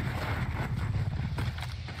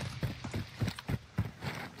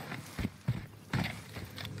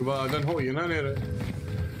 Det var den hojen här nere.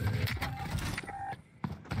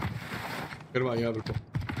 Det var en jävel på.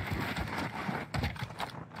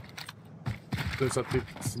 Det satt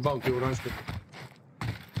ditt bounty orange.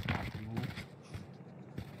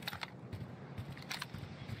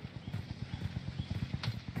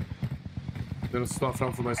 Den står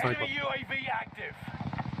framför mig, sniper. Enemy UAV active.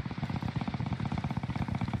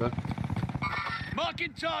 Där.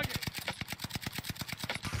 Marking target.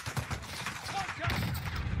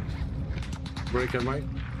 Breakar mig.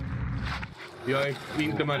 Jag är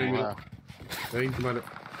inte med dig nu. Jag är inte med dig.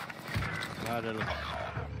 Nej, det är det.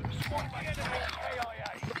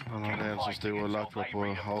 Han hade en som stod och lappade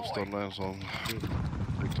på avstånd med en som...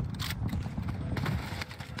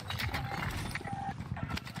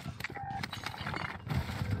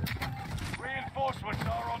 Reinforcements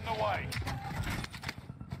are on the way.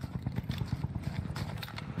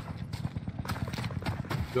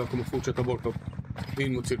 Jag kommer fortsätta bortåt.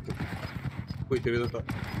 In mot cirkeln. Skiter i detta.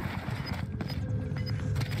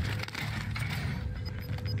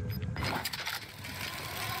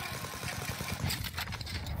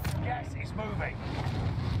 Gas is moving.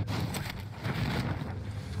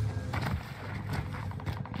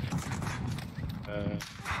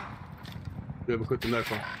 Du är över 17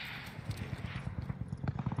 därifrån.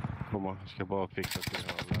 Kom on, jag ska bara fixa till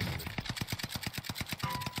här.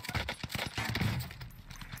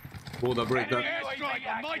 Båda break där. Airstrike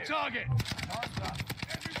on my target.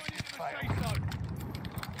 Everyone into the safe zone.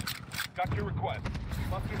 Got your request.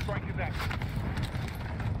 Buster strike is active.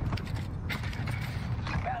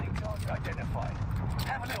 Bounty target identified.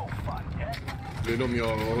 Have a little fun, yeah? Det är de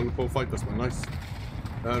jag håller på att fightas med. Nice.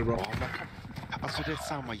 Det här är bra. Alltså det är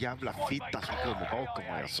samma jävla fitta som kommer bakom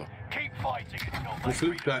mig alltså. Keep fighting until Du they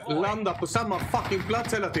slutar landa på samma fucking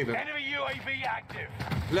plats hela tiden. Enemy UAV active.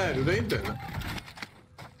 Lär du dig inte eller?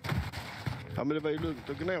 Ja men det var ju lugnt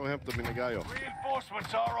att gå ner och hämta mina grejer.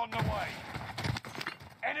 Reinforcements are on the way.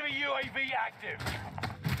 Enemy UAV active.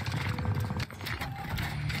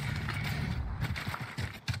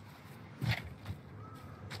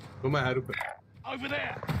 De är här uppe. Over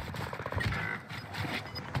there.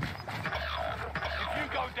 If you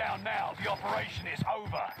go down now, the operation is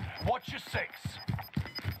over. Watch your six.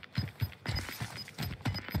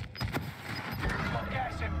 Got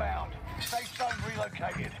gas inbound. Safe zone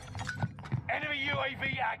relocated. Enemy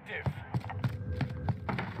UAV active.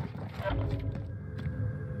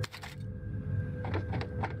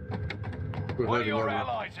 One of your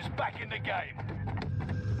allies is back in the game.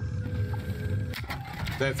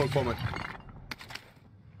 Det är folk på mig.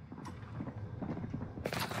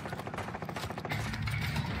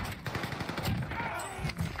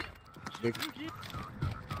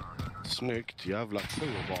 Snyggt, jävla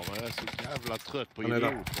tur bara. Jag är så jävla trött på Han är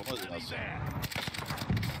där. idioter nu alltså.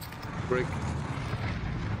 Break.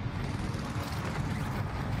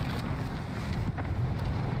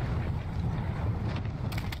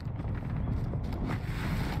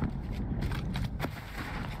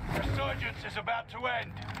 Resurgence is about to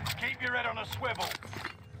end. Keep your head on a swivel.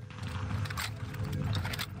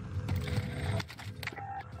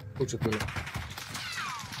 Fortsätt med det.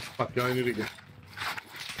 Fuck, jag är in i ryggen.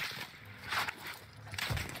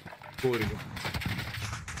 På ryggen.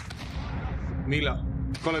 Mila,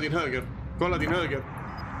 kolla din höger. Kolla din höger.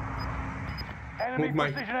 Mot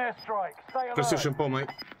mig. Precision på mig.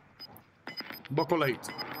 Bara kolla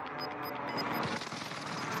hit.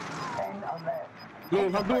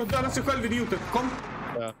 Han dödar sig själv, idioten. Kom.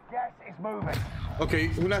 Ja.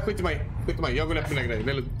 Okej, hon är skit i mig. Skit i mig, jag går efter mina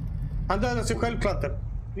grejer. Han dödar sig själv, klatter.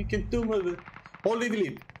 Vilken dum huvud. Håll dig vid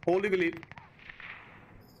liv. Håll dig vid liv.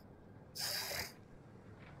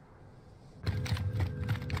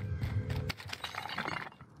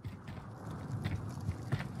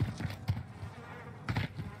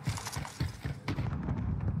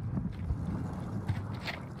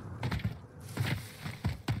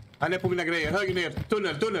 Han är på mina grejer. Höger ner.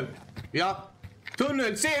 Tunnel, tunnel. Ja.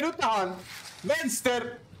 Tunnel. Ser du inte han? Vänster.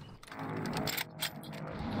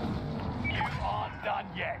 You aren't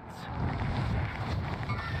done yet.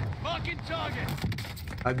 Marking target.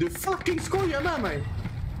 Ja, du fucking skojar med mig.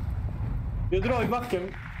 Jag drar i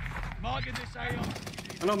backen. Marking this AR.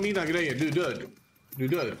 Han har mina grejer. Du är död. Du är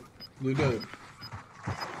död. Du är död.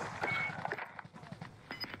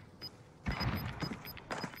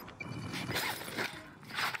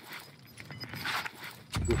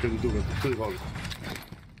 Du dog inte. 7 håll.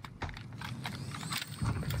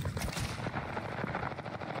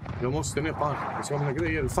 Jag måste ner på han. Jag ska ha mina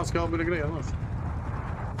grejer. Hur fan ska jag ha mina grejer annars?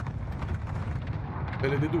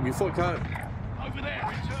 Eller det dog ju folk här. Over there,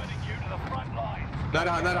 returning you to the front line. Där är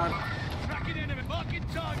han, där är han. Tracking enemy, marking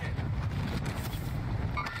target.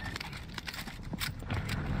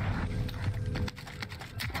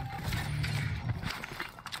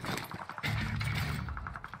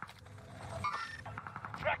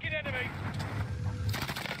 Tracking enemy.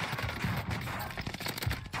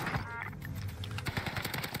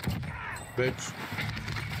 Bitch.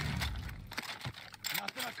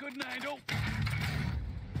 Nothing I couldn't handle.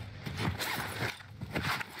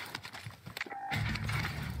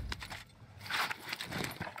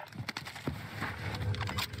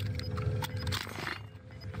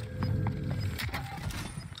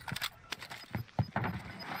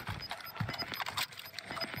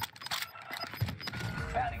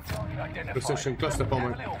 Precision cluster på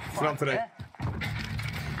mig. Framför dig.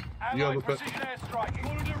 Gör uppe.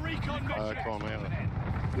 Ja, jag är kvar nere.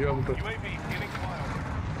 Gör uppe.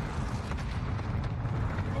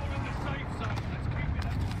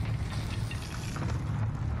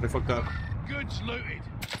 Det är folk där. Goods looted.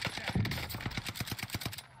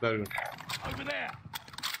 Där är det. Over there.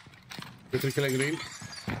 Jag trycker längre in.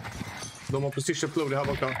 De har precision upload här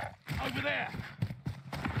borta. Over there.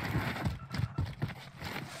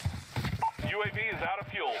 UAV is out of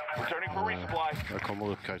fuel. Returning for resupply. Jag kommer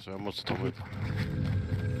upp, Kajsa. Jag måste ta mig upp.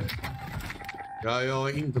 Ja, jag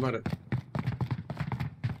är inte med det.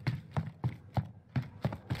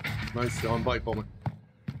 Nice, jag har en bike på mig.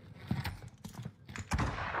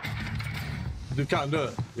 Du kan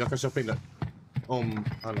dö. Jag kan köpa in det. Om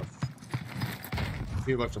annars.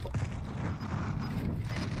 Det är bara att köpa.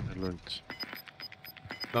 Det är lugnt.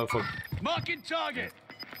 Där är folk. Marking target.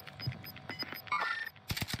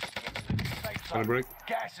 Can I break?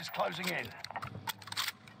 Gas is closing in.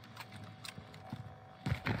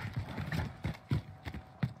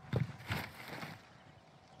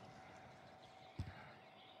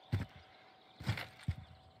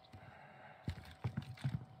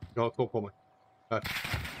 Jag har 2 på mig. Här.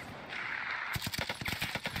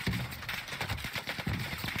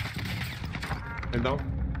 En down.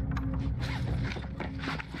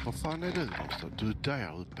 Vad fan är du någonstans? Du är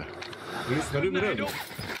där uppe. Lyssnar du med den?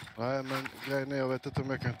 Nej, men grejen är, jag vet inte om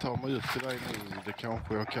jag kan ta mig ut till dig nu. Det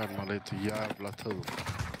kanske jag kan med lite jävla tur.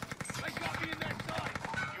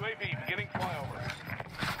 UAV beginning flyover.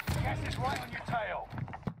 Gas is right on your tail.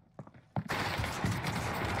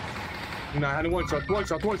 Nej, han är one shot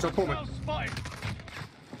på mig.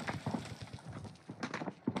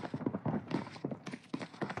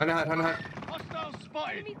 Han är här. Hostile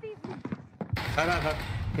spotted. Här.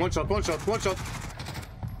 One shot.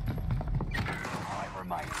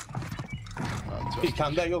 Vi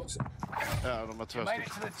kan dig också. Ja, de har 2 Made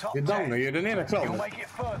it stycken. to the top Vi downar ju den ena You'll clownen. make it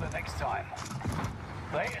further next time.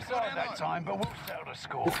 Late aside that time, but we'll settle the Hur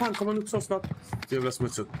score. fan kommer han upp så snabbt? Jävla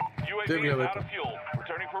smutsigt. UAV Det vill jag is out veta. of fuel.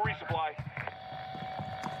 Returning for resupply.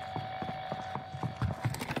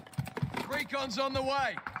 Recon's on the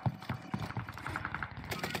way.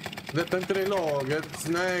 Detta är inte det laget.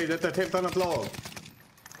 Nej, detta är ett helt annat lag.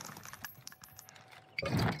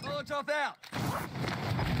 Molotov out.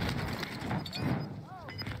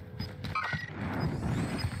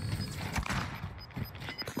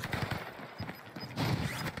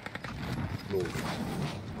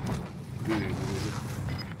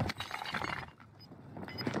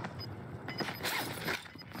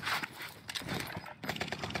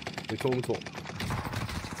 Det är 2 mot 2.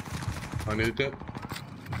 Han är ute.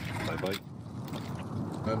 Bye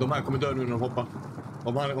bye. De här kommer dö nu när de hoppar.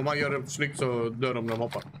 Om han gör det snyggt så dör de när de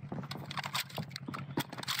hoppar.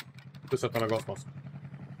 Plus att han har gasmask.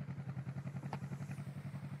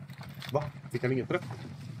 Va? Fick han ingen träff?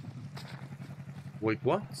 Wait,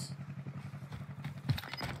 what?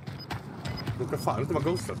 Det kan fan inte vara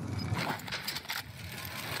Ghosten.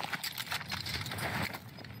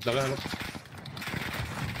 Där är han.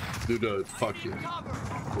 Du död, fuck you.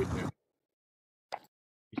 Skit nu.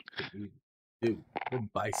 Du, och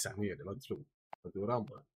bajsa ner det, vad tror du? Att det var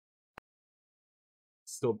andra.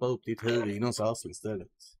 Stoppa upp ditt huvud i någons arsel istället.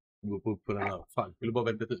 Gå upp på den här. Fan, vill du bara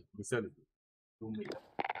vänta ut istället?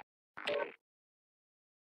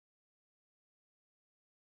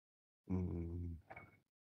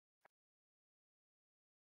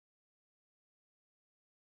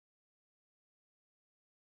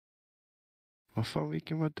 Vad fan,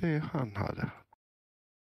 vilken var det han hade?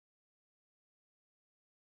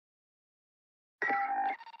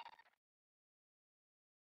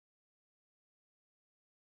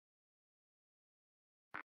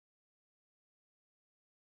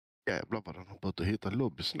 Jävlar vad den har börjat hitta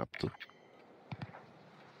lobby snabbt.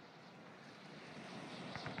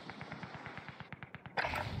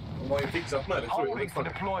 De har ju fixat med det, tror jag. Holding for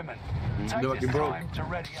deployment. Det Take var this ju bra. time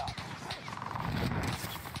to ready up.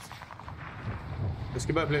 Det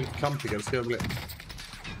ska börja bli lite kampigare, ska jag bli.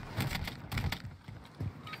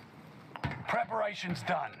 Preparations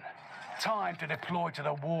done. Time to deploy to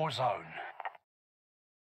the war zone.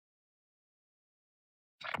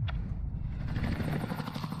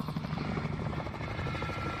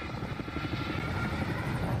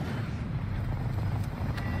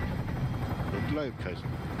 Live case.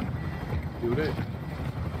 Jo, det.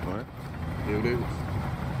 Nej. Jo, det.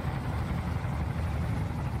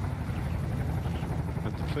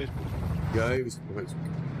 Inte på Facebook. Jag är visst på Facebook.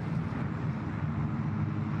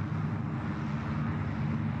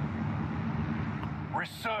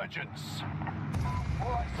 Resurgence. All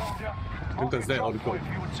right, soldier. Inte ens det har du Mark koll. it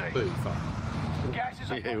for your Fy team. fan. Gas is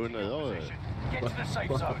Jo, approaching nej, your ja, position. Get to the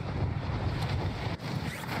safe zone.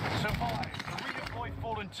 Survive to redeploy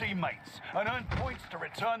fallen teammates and earn points to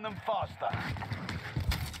return them faster.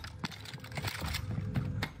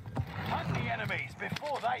 Hunt the enemies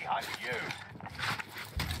before they hunt you.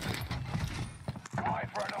 Eye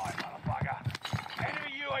for an eye, motherfucker.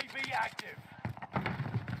 Enemy UAV active.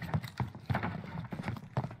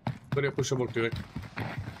 Börja pusha bort direkt.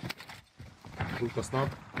 Skjuta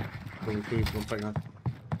snabbt. De får inte någon pengar.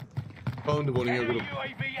 Ta undervåning, jag går Enemy upp.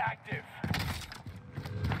 UAV active.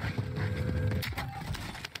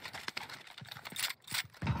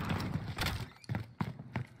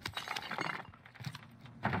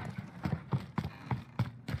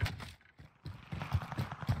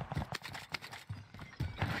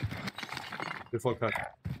 Det är folk här.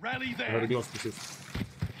 Rally Jag hörde there. glas precis.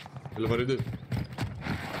 Eller var det du?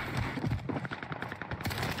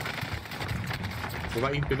 Det var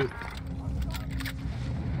inte du.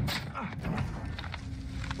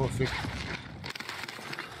 Åh, snyggt.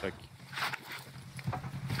 Tack.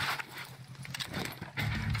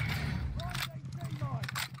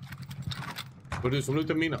 Var det du som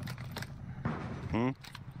lutade mina? Mm.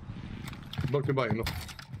 Bort till Bayern då.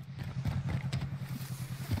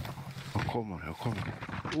 Jag kommer.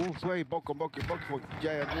 Sway, bakom.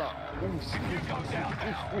 Jävlar.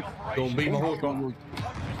 De beamar hårt va?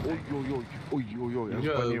 Oj. En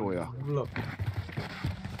spanjor, ja. Jävlar.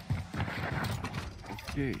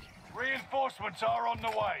 Okej. Reinforcements are on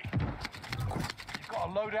the way. You've got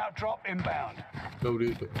a loadout drop inbound. Då är det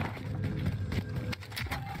ute.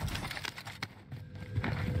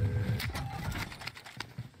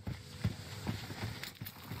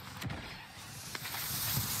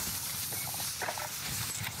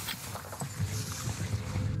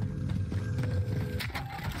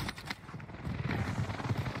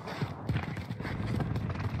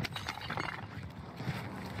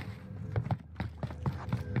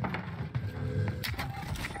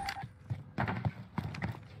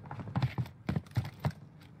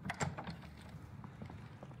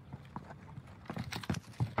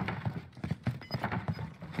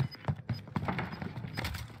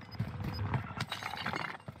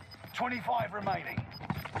 Remaining.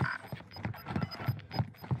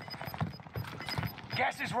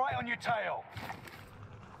 Gas is right on your tail.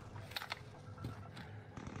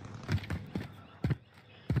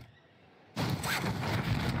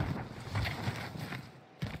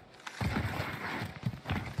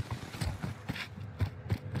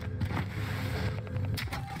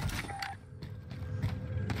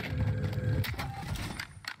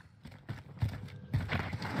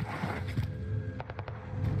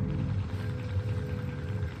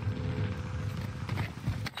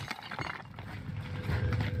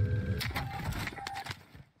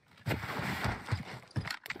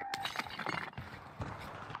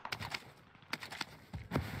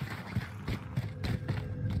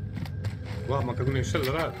 Va, man kan gå ner i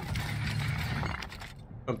källare här.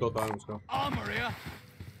 58 här ska. Armor here.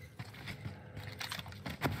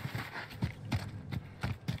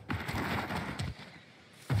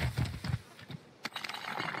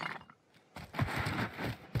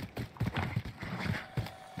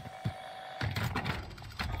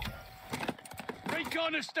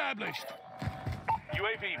 Recon established.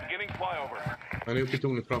 UAV beginning flyover. Han är uppe i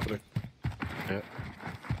tornet framför dig. Ja.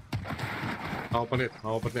 Han hoppar ner,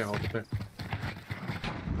 han hoppar ner.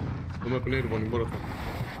 De är på nedervåning båda två.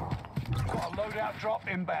 Got a loadout drop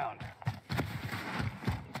inbound.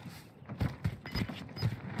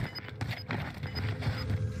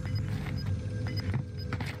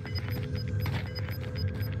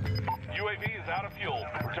 UAV is out of fuel.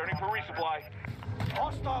 Returning for resupply.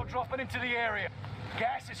 Hostile dropping into the area.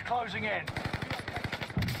 Gas is closing in.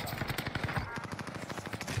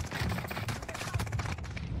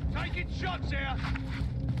 Taking shots here.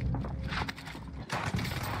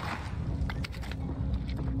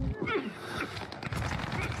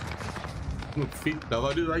 Fitta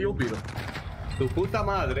vad du är jobbig då. Du puta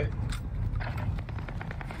madre.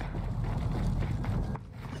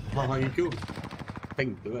 Han gick upp.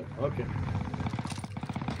 Tänkte väl, okej.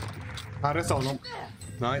 Han resa honom.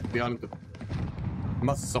 Nej, det är han inte.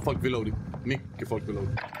 Massa folk vill loading. Mycket folk vill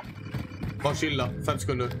loading. Var chilla, 5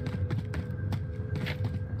 sekunder.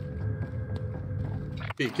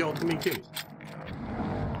 Fick jag inte min kill?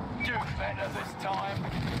 Do better this time.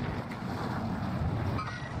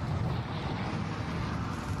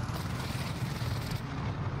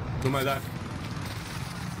 De är där.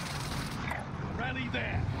 Rally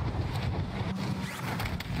there.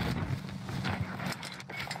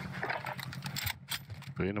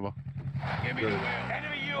 Gå in och bara. Give me the wheel.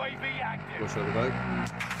 Enemy UAV Då active. kör vi iväg.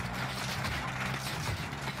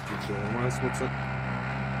 Vi tror de här smutsen.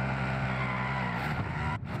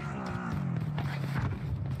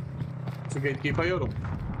 Så gatekeeper gör de.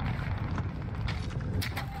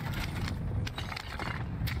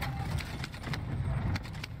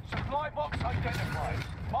 Supply box identified.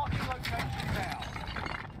 Marking location now.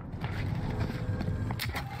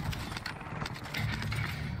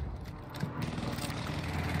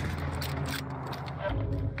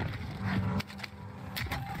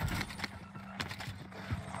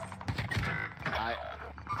 Nej.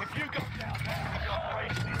 If you go down now, the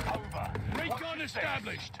operation is over. Recon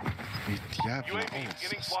established. Mitt jävla UAV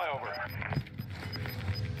beginning as. flyover.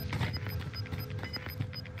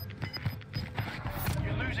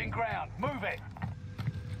 You're losing ground. Move it.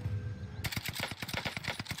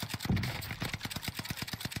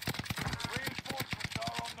 Reinforcements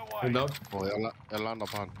are on the way. En död. Och jag landar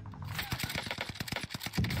på han.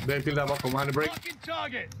 Det är en till där bakom. Han är break. Marking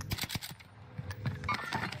target.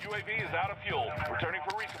 UAV is out of fuel. Returning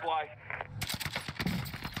for resupply.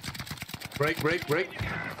 Break.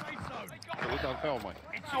 Utanför mig.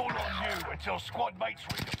 It's all on you until squad mates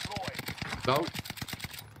redeploy. Down.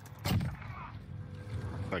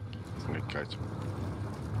 Tack. Snyggt guys.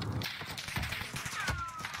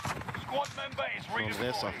 Squad member is Från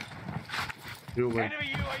resa. redeployed. Jo, men.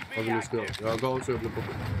 Enemy Vad vill UAV du ska göra? active. Jag gav så jag blev på.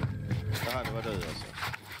 Det här var du alltså.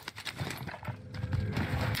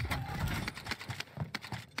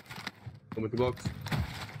 Kommer tillbaks.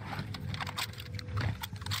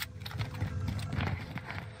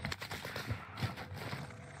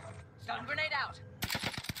 Stun grenade out.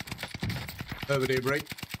 Över dig, break.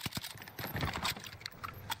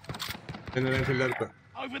 En är en till där uppe.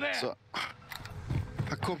 Over there. Så.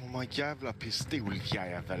 Här kommer man jävla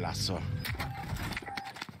pistoljävel alltså.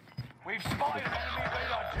 We've spotted an enemy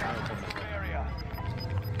radar jammer in the area.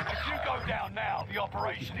 If you go down now, the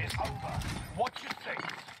operation is over. Watch your six.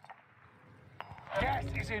 Gas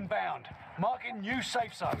is inbound. Marking new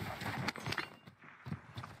safe zone.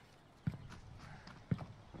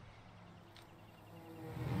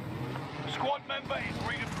 Squad member is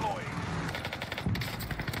redeploying.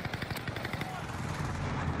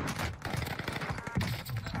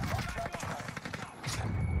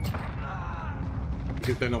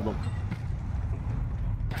 Skjuta en av dem.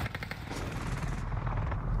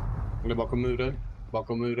 Han är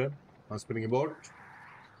bakom muren. Han springer bort.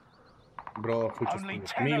 Bra, fortsätt. Only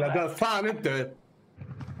 10 Mila, left. dö fan inte!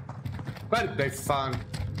 Skärp dig fan!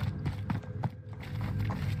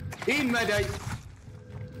 In med dig!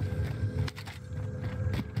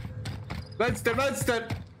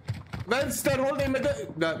 Vänster, håll dig med dig!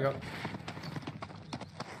 Där, ja.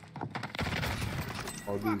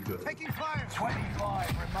 Ja, du dör. 25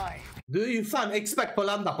 remain. Du är ju fan expert på att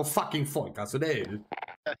landa på fucking folk, alltså det är du.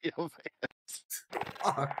 Jag vet.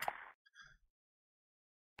 Fuck.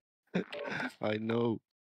 I know.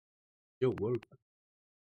 Yo, work.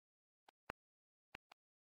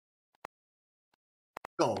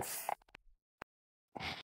 off.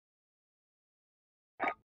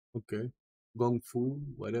 Okay. Gong Fu,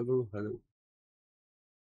 whatever. Hello.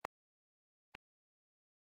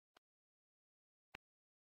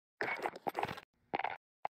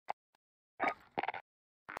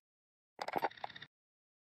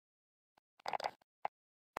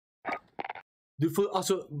 Du får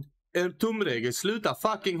alltså en tumregel. Sluta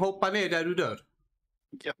fucking hoppa ner där du dör.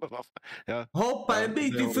 Ja. Hoppa en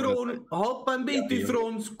bit ifrån. Hoppa en bit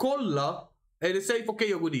ifrån. Kolla. Är det safe? Okej,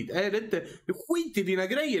 jag går dit. Är det inte? Du skit i dina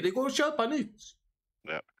grejer. Det går att köpa nytt.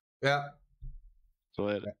 Ja. Ja. Så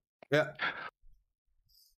är det. Ja.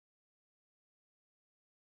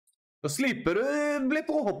 Då slipper du bli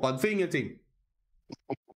påhoppad för ingenting.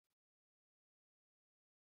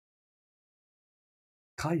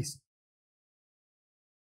 Kajs.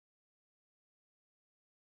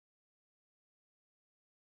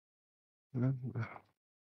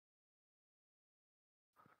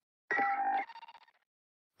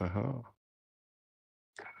 Aha.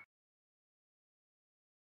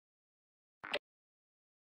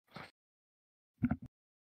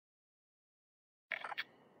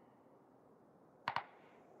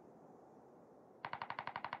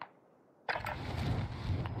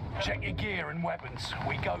 Check your gear and weapons.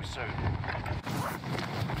 We go soon.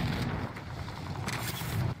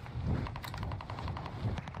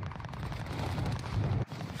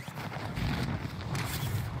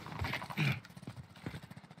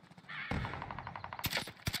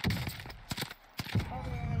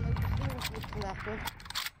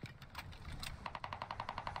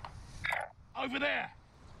 Over there.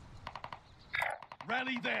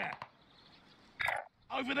 Rally there.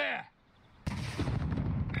 Over there.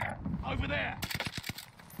 Over there.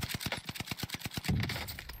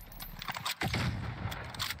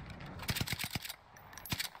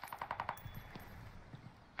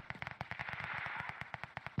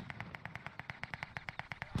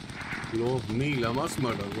 Lov Mila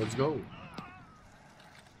massmördare, let's go.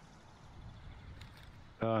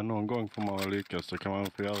 Ja, någon gång får man lyckas, så kan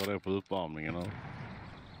man få göra det på uppvärmningen.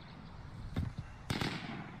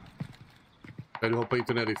 Ja, du hoppar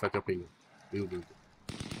inte ner dit för att jag pingar. Det gjorde du inte.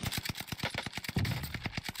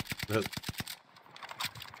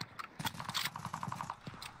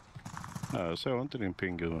 Ja, jag såg inte din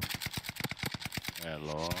pinggubbe.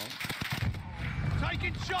 Eller...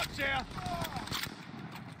 Taking shots here.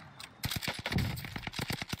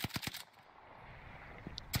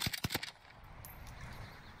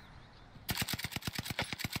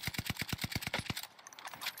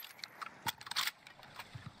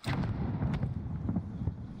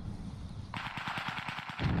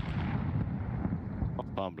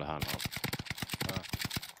 Vad fan blir han av? Ja.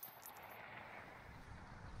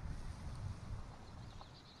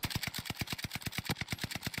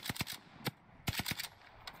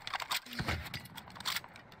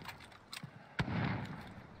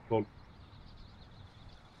 Kom.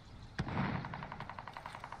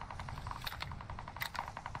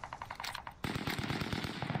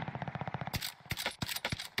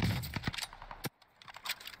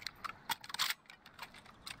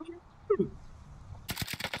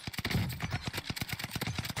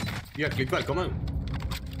 Hjärtligt välkommen.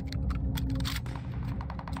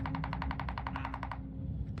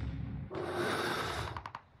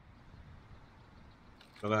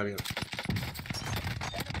 Ja, det här igen.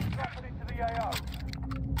 Dropping into the AO.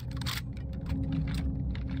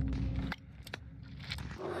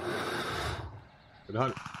 Är det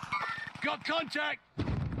här? Got contact.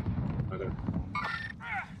 Ja, det.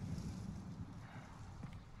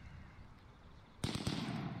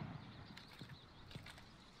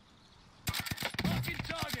 Marking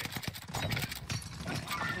target.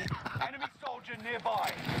 Enemy soldier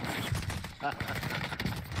nearby.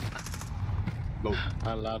 Låt.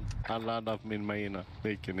 Han landar på min mina.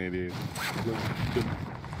 Vilken idiot.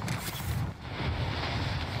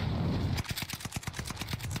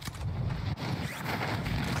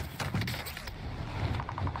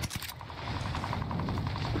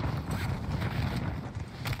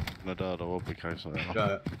 Nu dödar uppe Kajsa.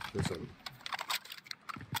 Ja, det så.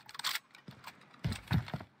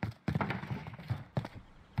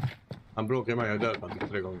 Han bråkar med mig, jag dödade honom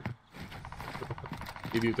 3 gånger.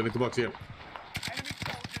 Idioten är tillbaka igen. Enemy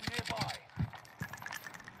soldier nearby.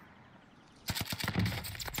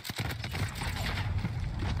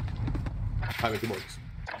 Han är tillbaka.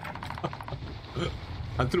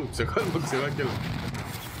 Han tror sig själv också, verkligen.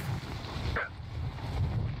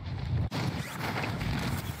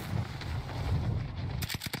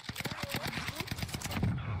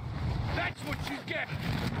 That's what you get.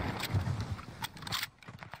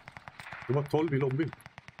 Det var 12 i lobbyn.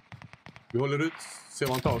 Vi håller ut Se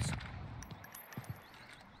vad han tar oss.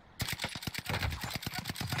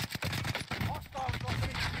 Hostiles dropping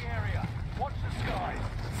into the area. Watch the skies.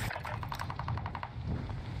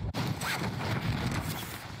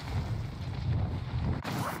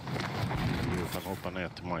 Du kan hoppa ner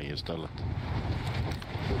till mig istället.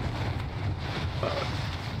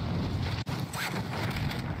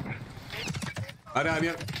 Här är han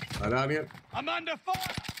igen. Här är han igen. I'm under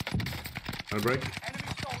fire. Han är break. Enemy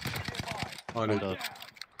soldiers nearby. Ja, han är död.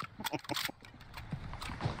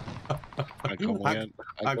 Han kommer igen.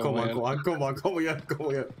 Han kommer igen.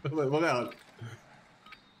 Var är han?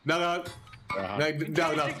 Där är han. Nej,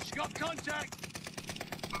 där. Got contact.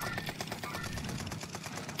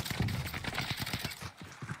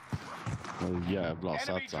 Nu jävlar Enemy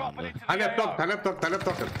satsar han dropping nu. into Han the är AO. han är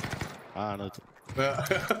plockad. Han är ute. Ja.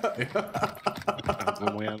 Han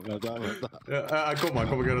kommer igen. Vänta. Ja, han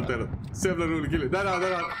kommer garanterat. Så jävla rolig kille. Där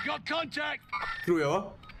är han. Got contact. Tror jag,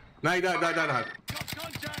 va? Nej, där är han. Got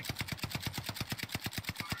contact.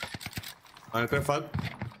 Han är träffad.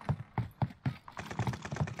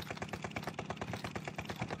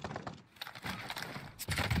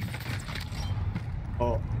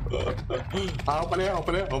 Ja. Hoppa ner.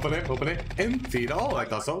 M4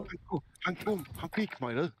 A1 alltså. Han fick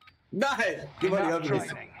mig nu. Nej, det var Enough jävligt.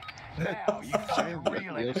 training. Now you can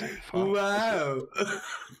really Wow.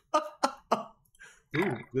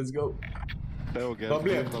 Let's go. Frågan. Vad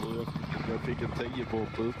blev? Jag fick en 10 på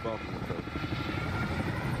uppvärmningen.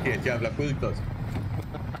 Helt jävla sjukt alltså.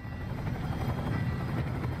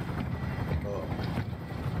 Ja.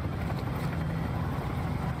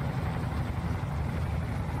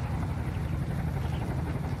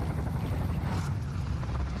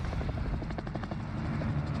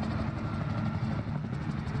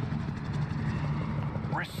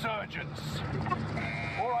 Resurgence.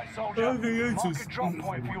 All right, soldier. Mark a drop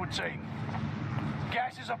point for your team.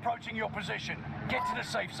 Gas is approaching your position. Get to the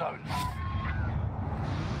safe zone.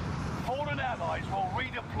 Fallen allies will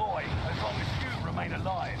redeploy as long as you remain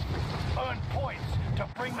alive. Earn points to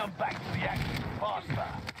bring them back to the action faster.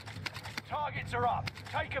 Targets are up.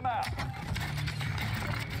 Take them out.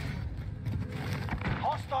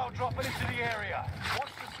 Hostile dropping into the area.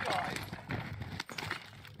 Watch the skies.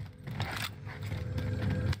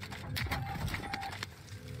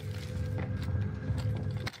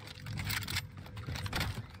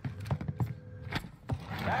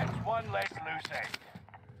 That's one less loose end.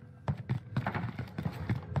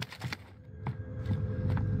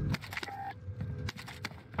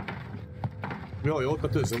 Vi har ju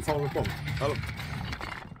 8000. Fan, kom. Hallå.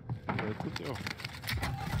 Jag vet inte jag.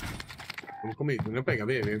 De kom hit med dina pengar.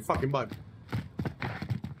 Vi är en fucking bug.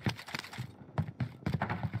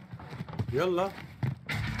 Jalla.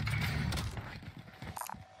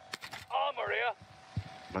 Armor here.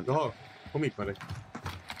 Jaha, kom hit med dig.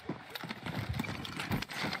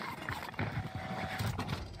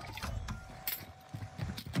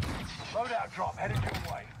 Loadout drop headed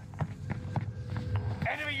your way.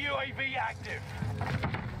 Enemy UAV active.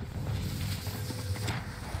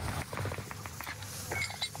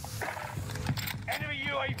 Enemy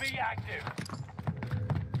UAV active.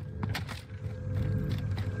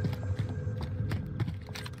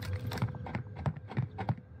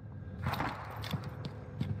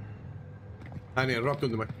 Här nere, rakt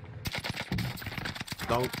under mig.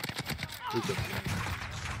 Down. Ute. I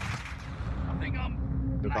think I'm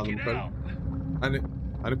Jag tar blacking honom själv. out.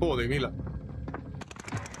 Han är på dig, Milla.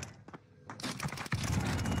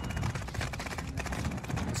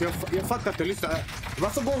 Så jag fattar inte, lyssna.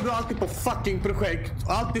 Varför går du alltid på fucking projekt?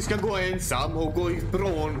 Alltid ska gå ensam och gå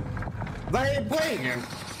ifrån. Vad är poängen?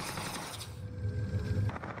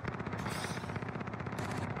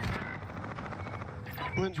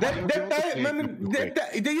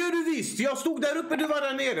 Det gör du visst. Jag stod där uppe, du var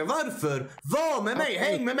där nere. Varför? Var med mig,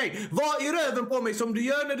 häng med mig. Var i röven på mig som du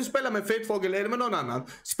gör när du spelar med fetfågel eller med någon annan.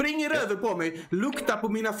 Spring i röven på mig, lukta på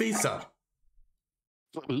mina fisar.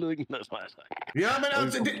 Lugna dig. Ja, men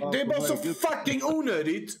alltså, det är bara så fucking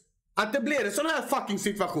onödigt att det blir en sån här fucking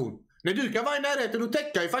situation. När du kan vara i närheten och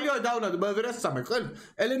täcka ifall jag är downad och behöver resta mig själv.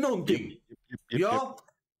 Eller någonting. Ja.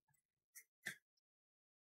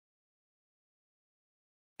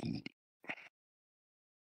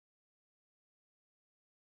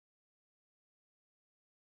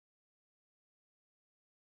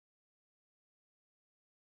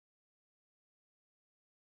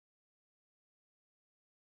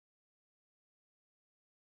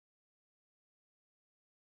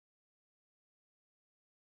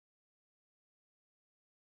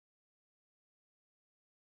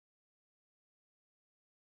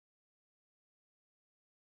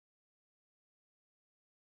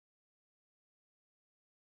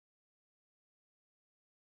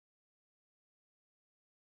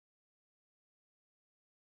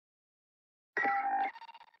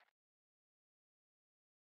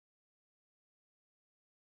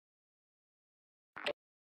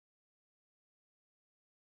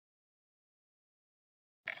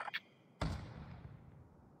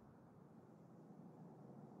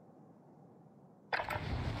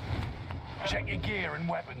 Check your gear and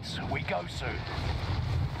weapons. We go soon.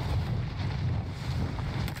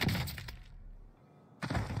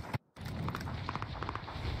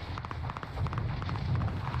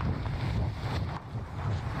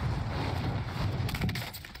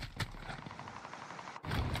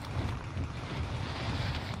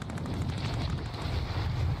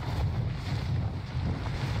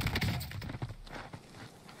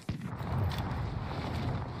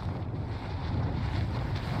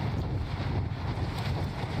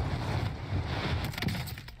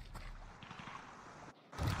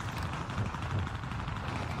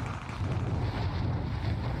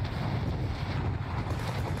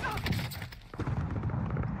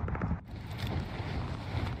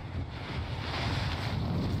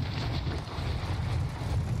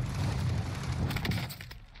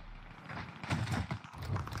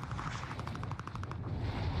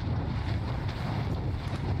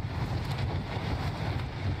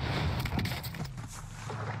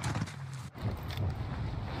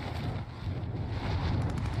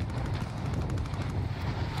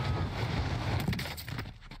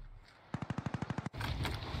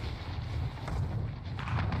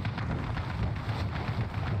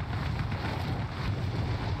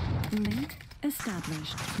 Link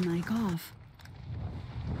established. Mic off.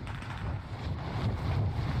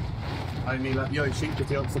 Nej Mila, jag är kinkig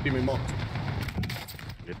för jag har inte fått i min mat.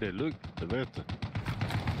 Det är lugnt, det vet du.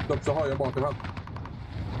 Dock så har jag maten här.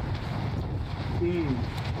 Mm.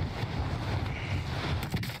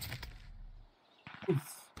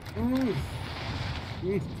 Mm.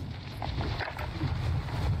 Mm.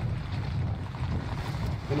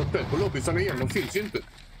 Men de på lobbysarna igen, de finns ju inte.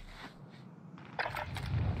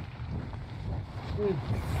 Mm.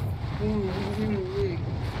 Mm. Mm. Mm.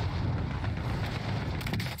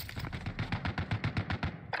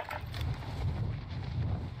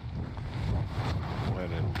 Vad är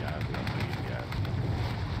den jävla biljäveln?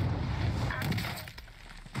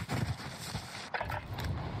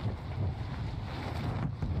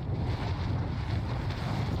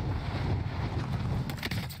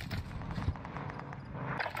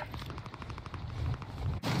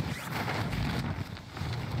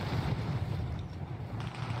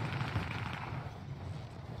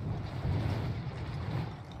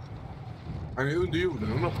 Han är under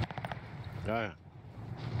jorden eller något. Ja.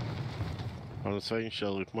 Han är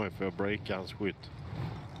svinkörig på mig för jag breakar hans skit.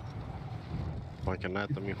 Man kan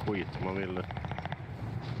äta min skit om man vill det.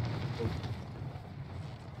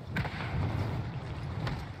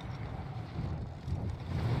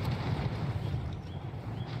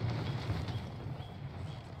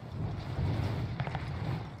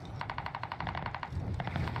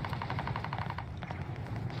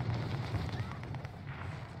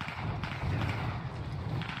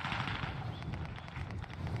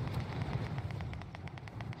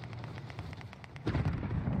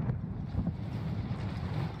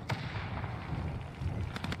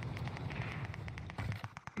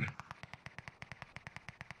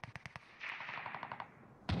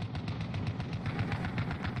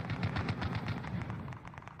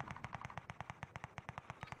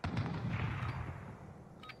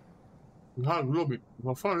 Halvlobby.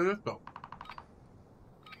 Vad fan är detta?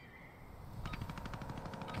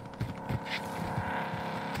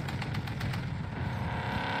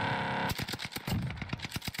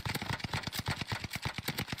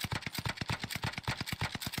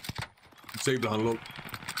 Seglarhandlare.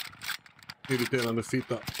 Irriterande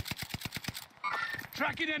fitta.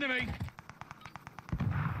 Tracking enemy!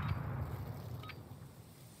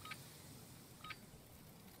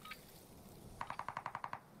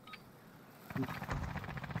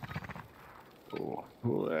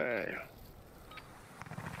 Nej.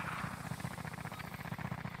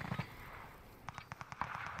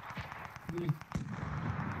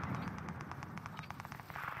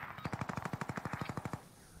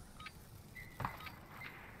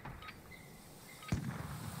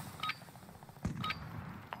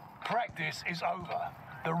 Practice is over.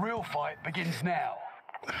 The real fight begins now.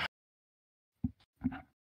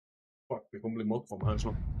 Fuck, det kommer bli måttform här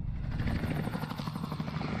snart.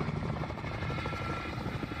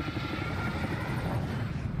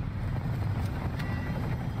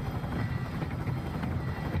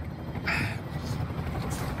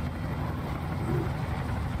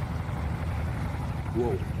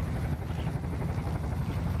 Wow.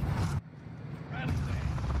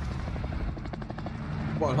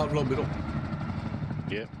 Bara en halv lobby då.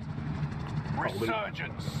 Yeah.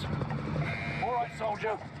 Resurgence. All right,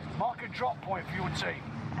 soldier. Mark a drop point for your team.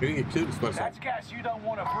 Det är inget kul spel. That's gas you don't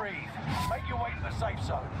want to breathe. Make your way to the safe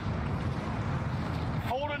zone.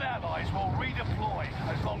 Fallen allies will redeploy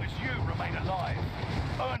as long as you remain alive.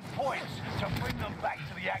 Earn points. points to bring them back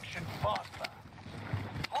to the action faster.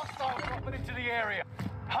 Hostile dropping into the area.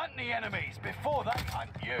 Hunt the enemies before they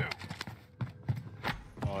hunt you.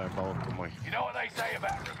 Ja, jag bakom mig. You know what they say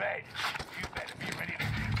about revenge? You better be ready to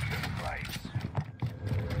shoot the place.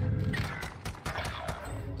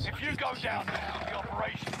 If you go down now, the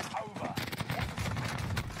operation is over.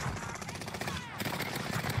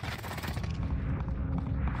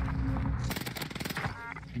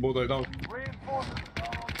 Båda är down. Reinforcements are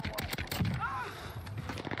on the way.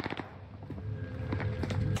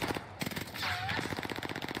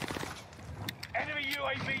 Enemy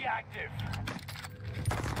UAV active.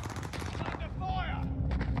 Under fire!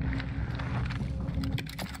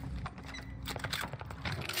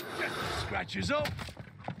 Get the scratches up.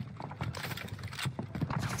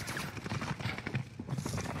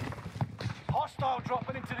 Hostile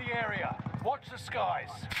dropping into the area. Watch the skies.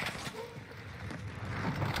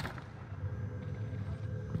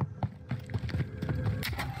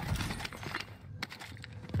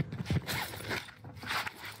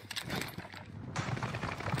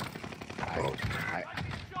 Nej,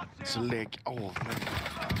 så lägg av mig.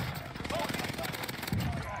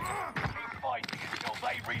 Keep fighting until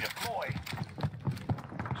they redeploy.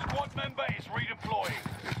 Squad member is redeploying.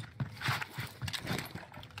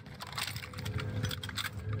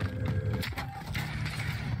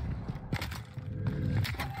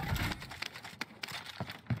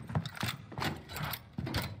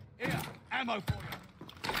 Here, ammo for you.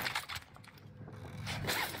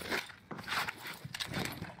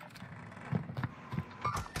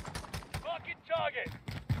 Marking target.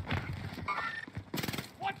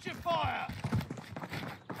 Watch your fire.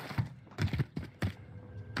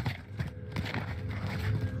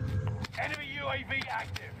 Enemy UAV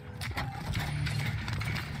active.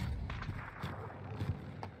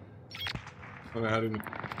 Han är här inne.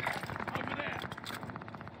 Over there.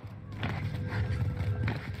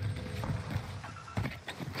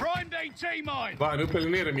 Primed AT mine. Va, är du uppe eller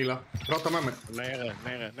nere, Mila? Prata med mig. Nere.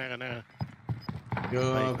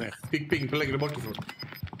 Jag Nej. fick ping på längre bort ifrån.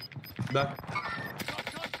 Där.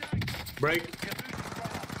 Break.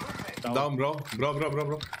 Down, bra.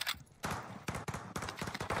 Bra.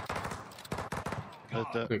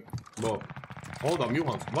 Ute. Snyggt. Bra. Adam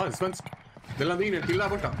Johansson. Vad är en svensk? Det landade in en till där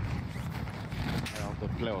borta. Jag har inte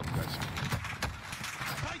plåt alltså.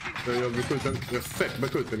 Jag blir skjuten. Jag är fett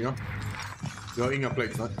beskjuten, ja. Jag har inga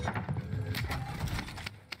plates här.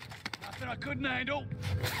 Nothing I couldn't handle.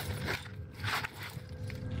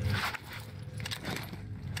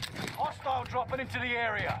 Hostile dropping into the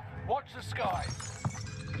area. Watch the skies.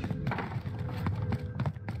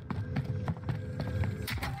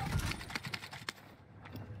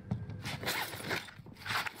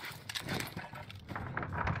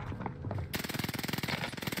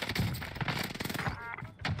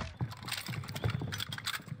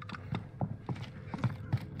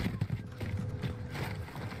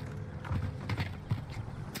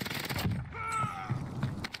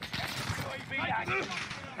 UAV active.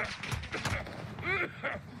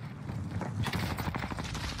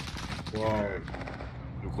 Wow.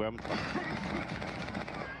 Du skämtar.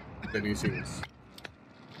 Den är seriös.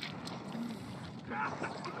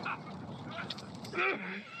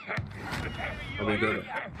 Jag blir död.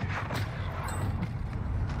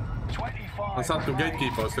 Han satt och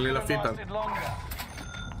gatekeeper oss, den lilla fittan. Learn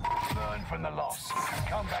from the loss.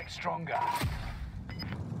 Come back stronger.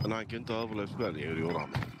 Men han kan inte överleva själv, det gjorde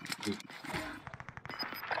han.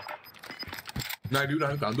 Nej, det gjorde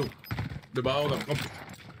han inte. Han dog. Det bara Adam kom.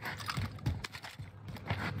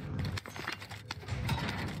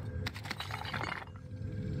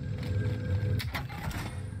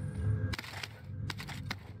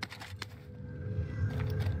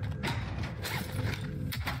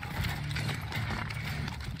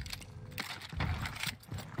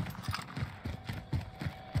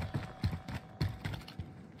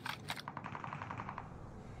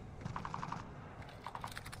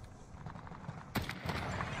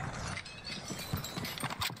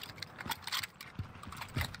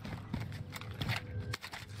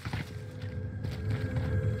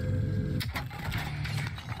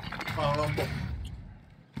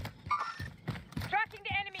 Tracking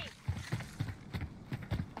the enemy.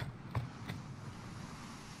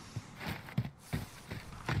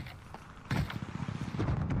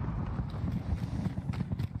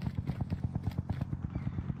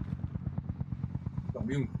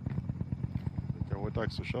 Det kanske är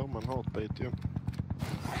dags att köra med en heartbeat igen.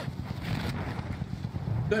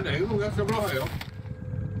 Den är ju nog ganska bra här, ja.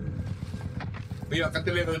 Men jag kan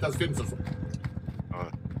inte leva utan skins och så.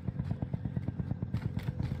 Nej.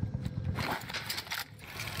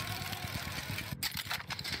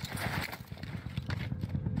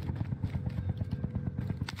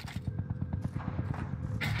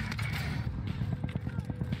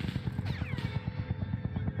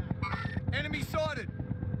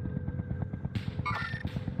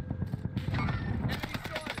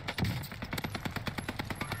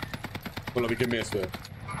 Kolla vilken mer stöd.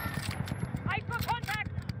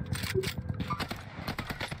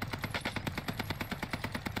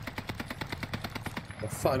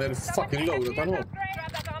 Vad fan är det fucking loadet han har?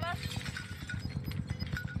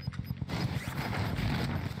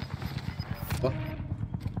 Va?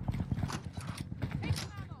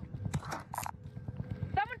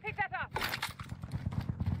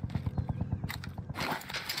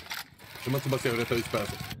 Jag måste bara se hur detta utspelar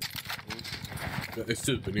sig. Jag är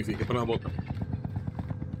supernyfiken på den här båten.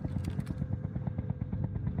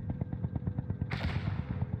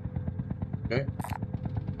 Okej.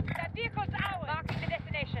 That vehicle's ours. Marking the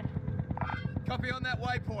destination. Copy on that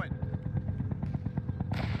waypoint.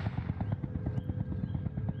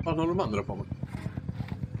 Vad håller de andra på med?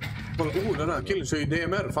 Kolla, den här killen kör ju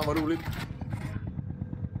DMR. Fan vad roligt.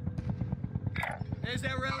 There's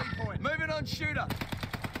our rally point. Moving on, shooter.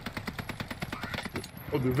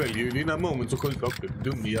 Och du väljer ju dina moments och skjuta upp det.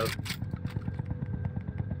 Dum jävel.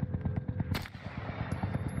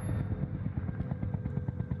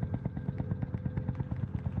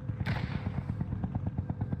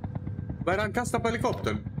 Vad är det han kastar på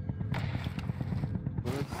helikoptern?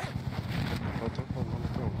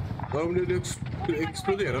 Vad om det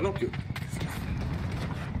exploderar något ju?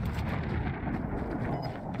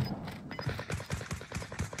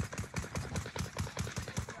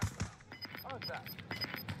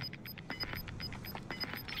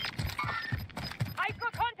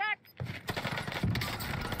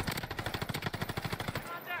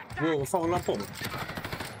 Wow, vad fan håller han på med?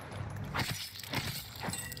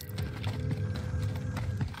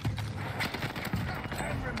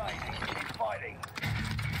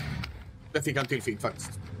 Det fick han till fint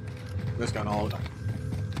faktiskt. Det ska han ha där.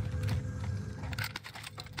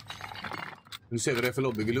 Nu ser vi det för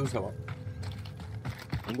lobbygelus här va?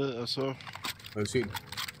 Men det är alltså... Det är synd.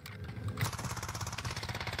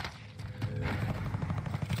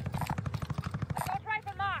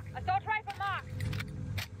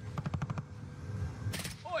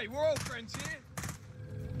 Oi, we're all friends here.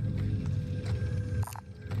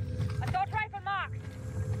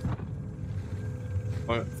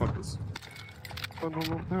 Ja, faktiskt. Vad håller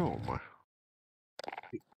de på med?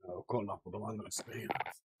 Och kolla på de andra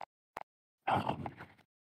spelarna.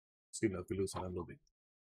 Synd att vi losar den lobby.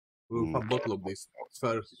 Fan botlobby.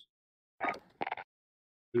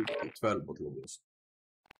 Tvärbotlobby.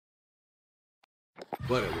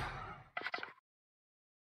 Vad är det?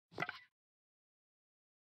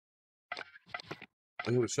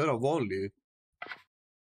 Jag vill köra vanlig.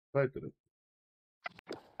 Vad heter det?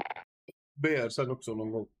 BR sen också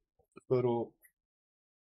någon gång. För att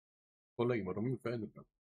kolla in vad de gjort för ändringar.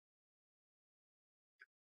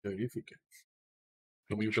 Jag är nyfiken.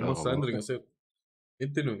 De har gjort en massa ändringar sen.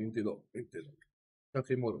 Inte nu, inte idag. Inte idag.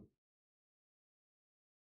 Kanske imorgon.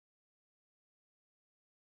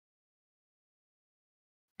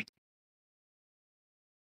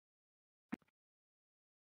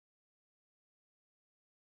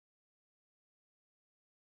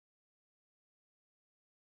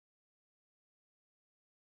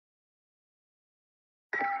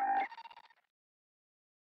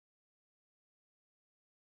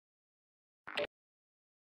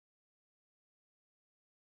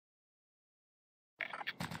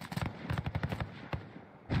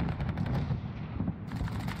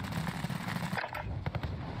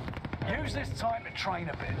 Use this time to train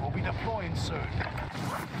a bit. We'll be deploying soon.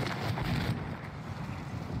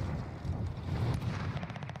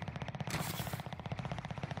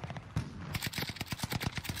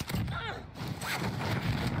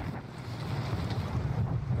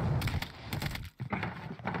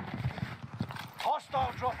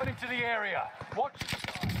 Hostile dropping into the area. Watch the side.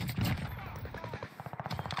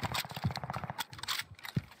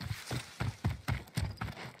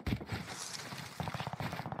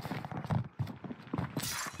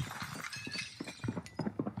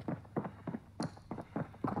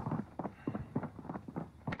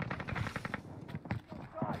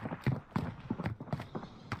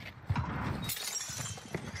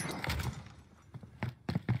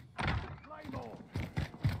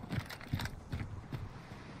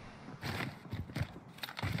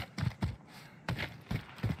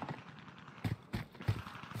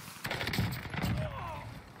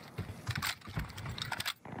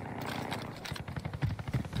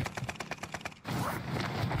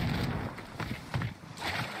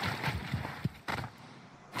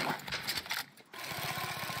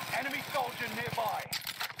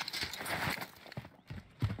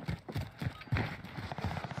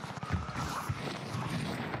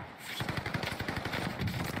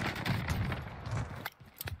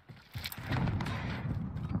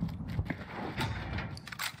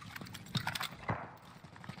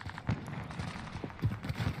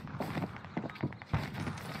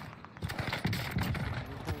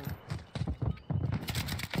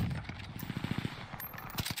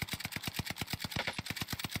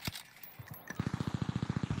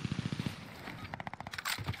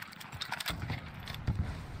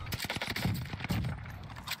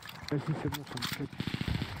 Vas-y, c'est bon, ça me plaît.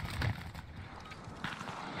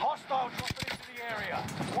 Hostile dropping into the area.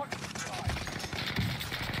 Watch the side.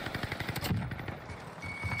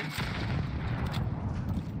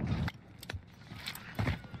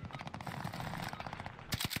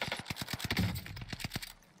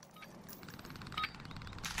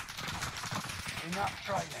 Enough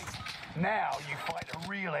training. Now you fight a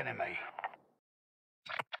real enemy.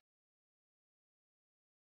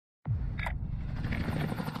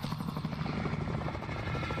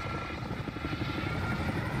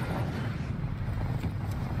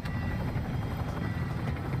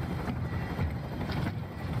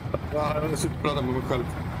 Ja, jag sitter och pratar med mig själv.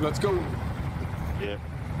 Let's go! Yeah.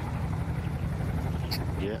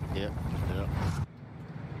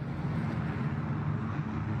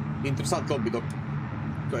 Intressant lobby dock.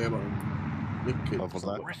 Ska jag bara... Mycket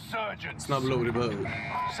intressant. Snabb load i behöver.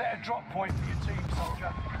 Set a drop point for your team,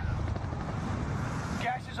 soldier.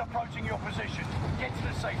 Gas is approaching your position. Get to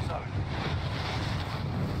the safe zone.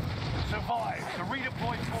 Survive to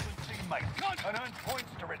redeploy fallen teammates and earn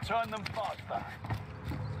points to return them faster.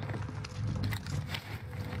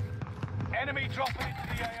 Enemy dropping into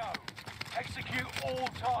the AO. Execute all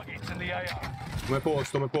targets in the AO. De är på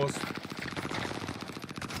oss.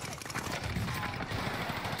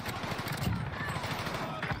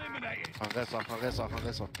 Han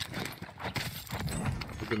reser.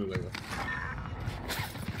 Det kunde lägga. You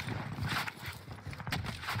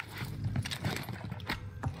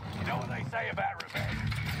know what they say about revenge?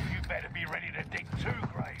 You better be ready to dig two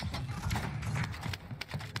graves.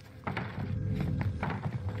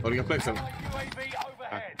 Har du inga flexen? UAV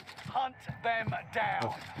overhead. Hunt them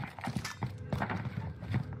down.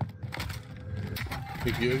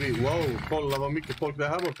 Mycket UAV. Wow, kolla vad mycket folk det är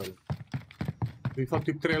här borta. Vi får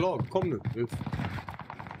typ 3 lag. Kom nu.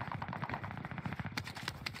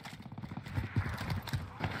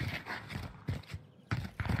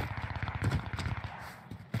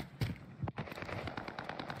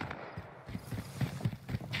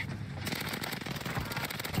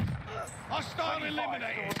 Hostile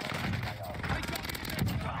eliminated.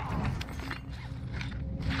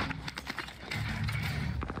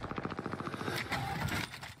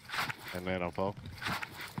 En nedanför.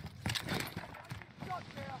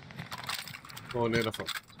 Ja, nedanför.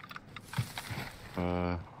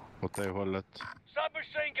 Åt det hållet.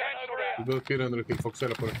 Submachine gun over there. Du behöver 400 till.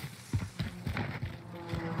 Fokusera på det.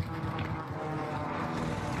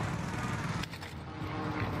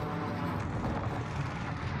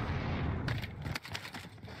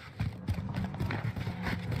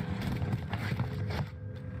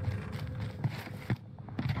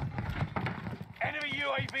 Enemy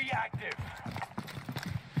UAV active.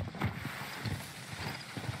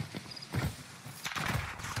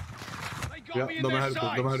 Ja, de är här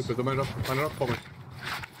uppe. Han är rakt på mig.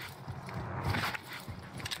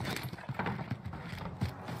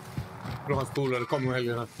 Bra, hans polare kommer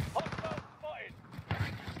helgen här.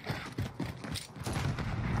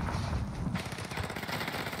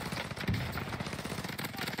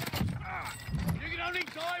 You can only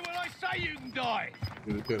die when I say you can die.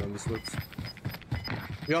 Irriterande sluts.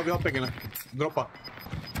 Ja, vi har pengarna. Droppa.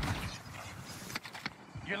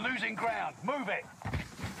 You're losing ground. Move it.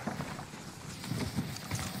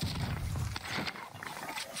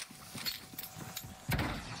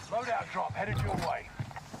 Loadout drop headed your way.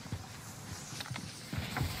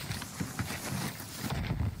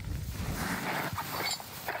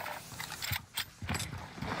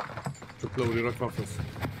 Upload rakt framför oss.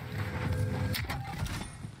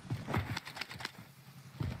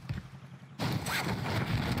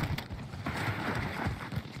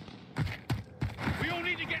 We all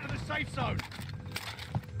need to get to the safe zone.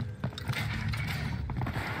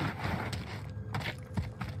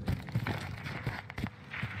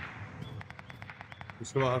 Vi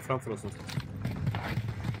ska vara här framför oss.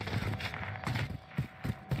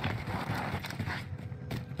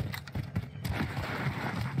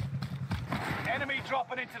 Enemy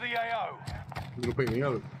dropping into the AO. Droppa in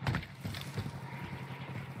igen.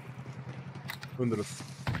 Under oss.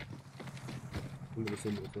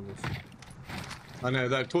 Han är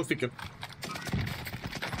där, 2 stycken.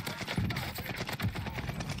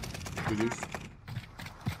 Ljus.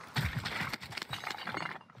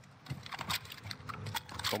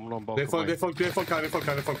 Kommer någon bakom Det är folk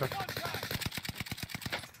här.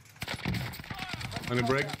 Han är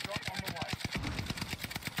break.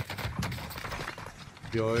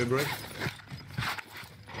 Jag är break.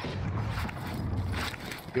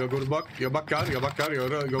 Jag går back. Jag backar.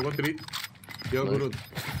 Jag går inte dit. Jag går runt.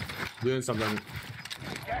 Du är ensam där nu.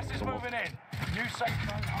 Gas is moving in. New safe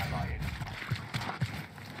zone highlighted.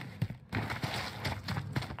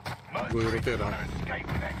 Går ju riktigt där. Escape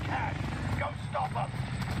with their cash. Go stop them.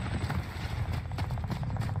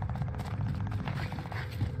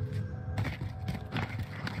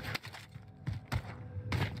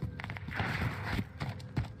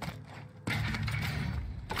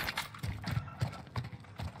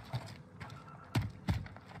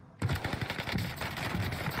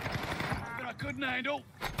 I couldn't handle.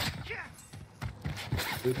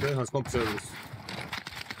 Det är hans kompis.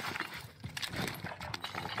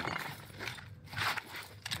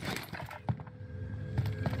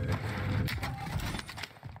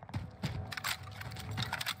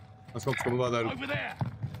 Hans kompis kommer vara där uppe. Over there.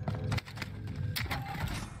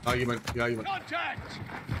 Jajamän. Contact.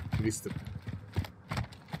 Jag visste det.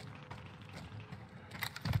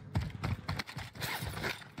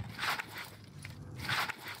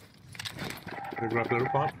 Jag grapplar upp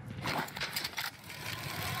han.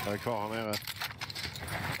 Jag är kvar här nere.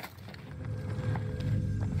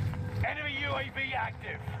 Enemy UAV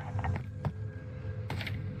active.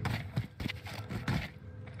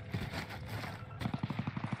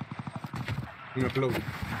 Inga förlåt.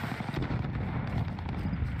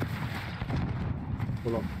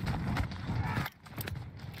 Kolla.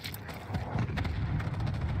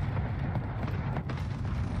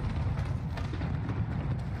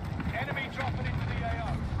 Enemy dropping into the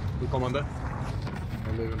AO. Nu kommer han där.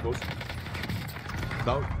 Han lever en boss.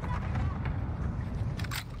 Down.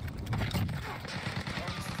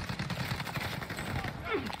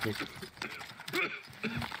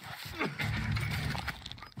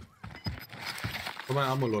 Kom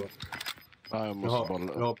här, ammolåda. Ja, jag måste bara...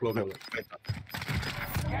 Jag har plåthållet.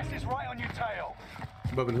 Gas is right on your tail.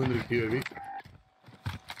 Jag behöver en 100 UAV.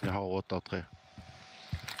 Jag har 8 och 3.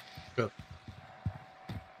 Ja.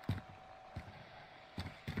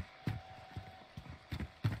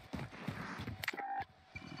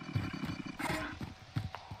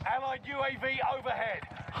 Allied UAV overhead.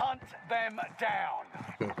 Hunt them down.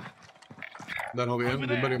 Ja. Där har vi en. Vi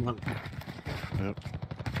börjar med han. Ja.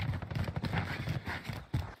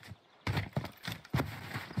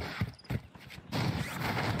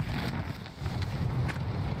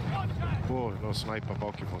 Åh, de snipar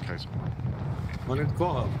bakifrån Kajsa. Han är inte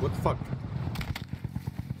kvar här. What the fuck?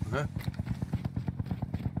 Nej.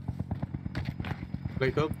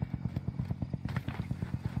 Plate upp.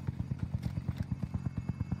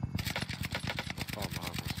 Fan vad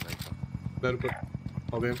han snipar. Där uppe.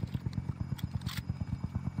 Har vi en.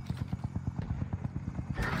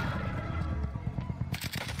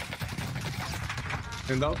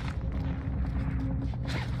 En down.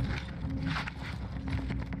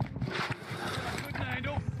 Couldn't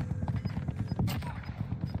handle.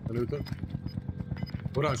 Han är ute.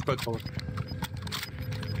 Orange sköt på mig.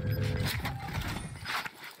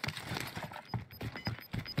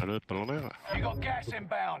 Är du uppe eller nere? You got gas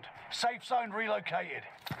inbound. Safe zone relocated.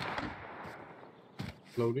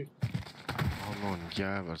 Slowly. Jag har någon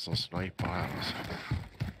jävel som snipar här alltså.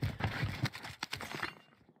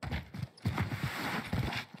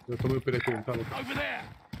 Jag kommer upp i det tornet här borta. Over there.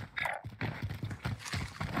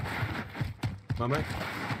 Mamma.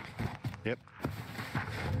 Japp.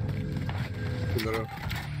 Skynda dig.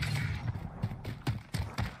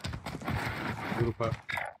 Går upp här.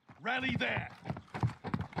 Rally there.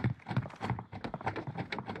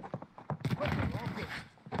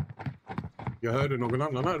 Jag hörde någon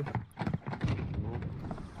annan här.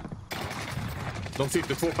 De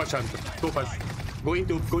sitter 2 pers här. 2 pers. Gå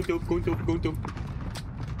inte upp.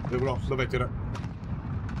 Det är bra, då vet jag det.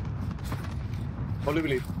 Håll vid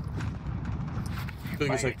liv.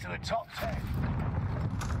 Bygger sig. To the top 10.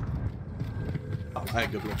 Ja,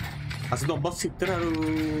 ägde blå. Alltså de bara sitter här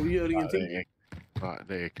och gör ingenting. Nej,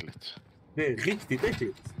 det är äckligt. Det är riktigt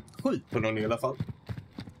äckligt. Skjut på någon i alla fall.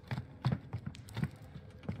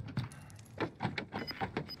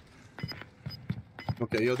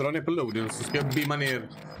 Okej, jag drar ner på loaden så ska jag bimma ner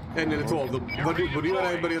 1 eller 2 av dem. Vad du borde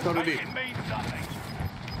göra är börja ta det dit.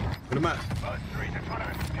 Är du med?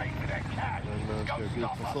 Men ska jag gå ut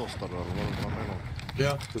på första då, eller vad menar du?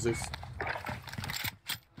 Ja, precis.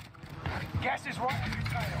 Gas is right on your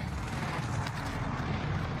tail.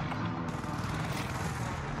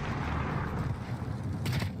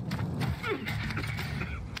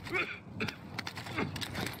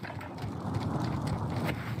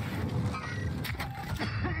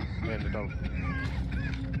 En i dag.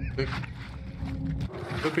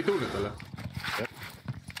 Upp i tornet eller? Ja.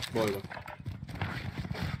 Var det?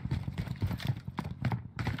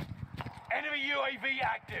 Enemy UAV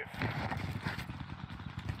active.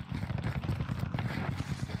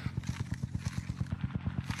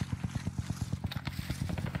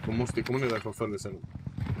 De måste komma ner därifrån förr eller sen.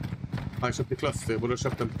 Han köpte cluster. Jag borde ha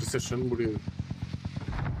köpt en precision. Borde ju...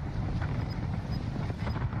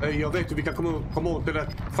 Jag vet hur vi kan komma åt det där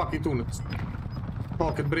fucking tornet.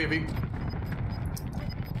 Taket bredvid.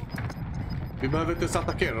 Vi behöver inte ens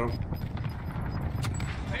attackera dem. This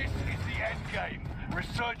is the end game.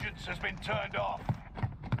 Resurgence has been turned off.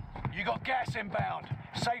 You got gas inbound.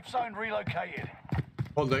 Safe zone relocated.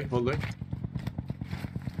 Håll dig.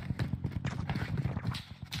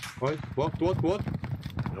 Oj, what?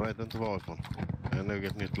 Jag vet inte varifrån. Det är nog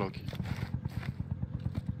ett nytt lag.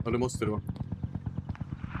 Ja, det måste det vara.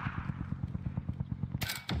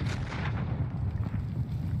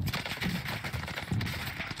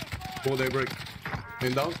 Båda är break.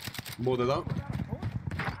 En down. Båda down.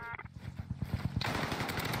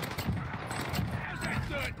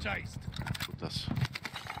 Fotas.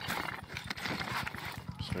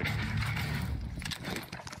 Snyggt.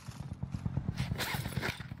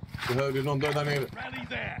 Du hörde någon död där nere.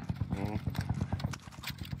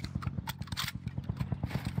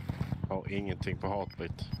 Har ingenting på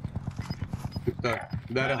heartbeat.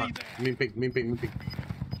 Där är han. Min ping.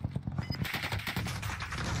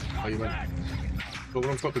 Jajamän. Då var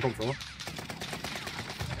de skottet kom från, va?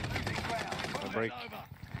 Break.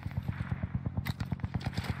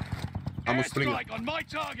 Han måste springa. Enemy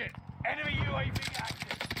UAV active.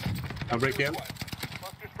 Han break igen.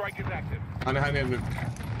 Cluster strike is active. Han är här nere nu.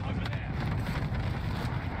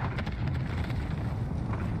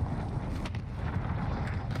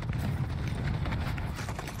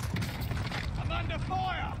 I'm under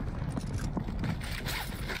fire!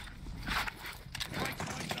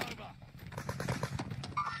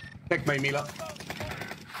 Täck mig, Mila.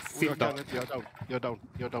 Jag kan inte, jag är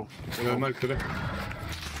down. Jag märkte det.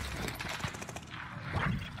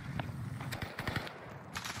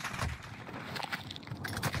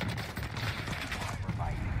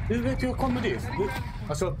 Hur vet jag kommer dit?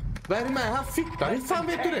 Alltså, vad är det med här fittan? Hur fan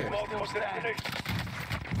vet du det?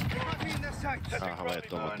 Ja, han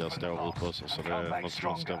vet om att jag står ute också, så det är något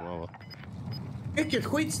som stämmer över. Vilket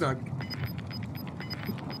skitsnack!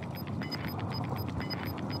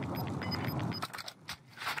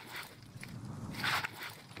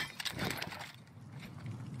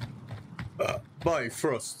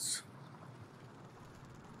 Bifrosts.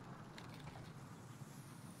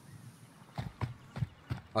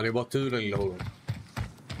 Ja, det är bara tur den lilla hålen.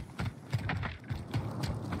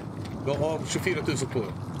 Du har 24 000 på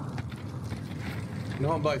det. Nu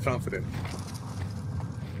har en baj framför dig.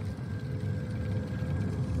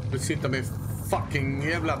 Du sitter med fucking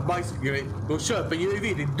jävla bajsgrej. Då köper ju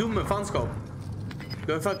vi din dumma fanskap.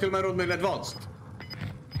 Du har för till och med råd med en advanced.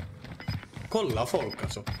 Kolla folk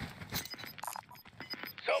alltså.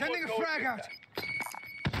 Sending a frag out!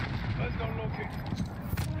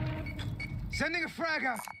 Sending a frag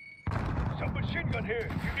out! Some machine gun here. You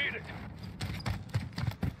need it.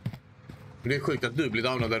 Men det är sjukt att du blir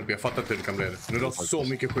downad där uppe. Jag fattar inte hur det kan bli det. Nu har du så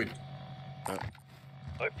mycket skydd.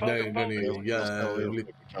 Nej, den är jävligt...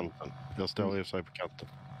 Jag står i sig på kanten.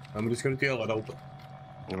 Ja, men det ska du inte göra där uppe.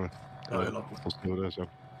 Nej, jag förstår det så.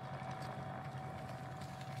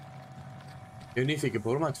 Jag är nyfiken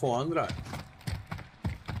på de här två andra.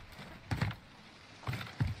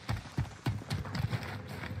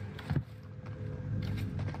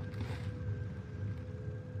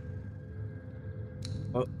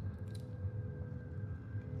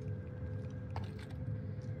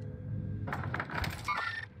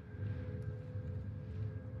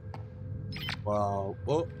 Wow.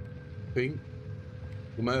 Oh, Pling.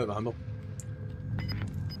 De är över han då.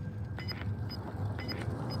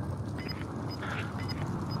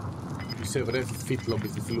 Vi ser vad det är för fittlobby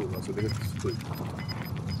vi förlorar, så det är helt sjukt.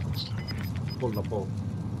 Kolla på.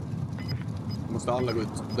 Måste alla gå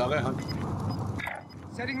ut. Där är han.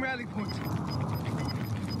 Setting rally point.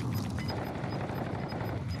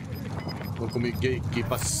 De kommer ju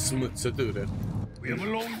gatekeepa smutset ur det. We have a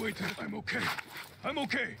long way to... I'm okay. I'm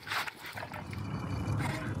okay.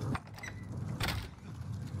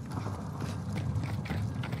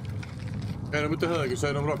 Är de inte höger så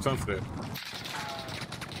är de rakt framför det.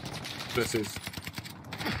 Precis.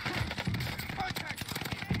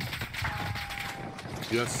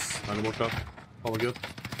 Yes, han är borta. Ja, vad gött.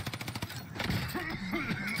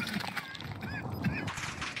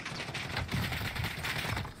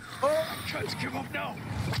 Can't give up now.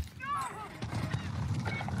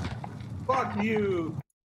 Fuck you!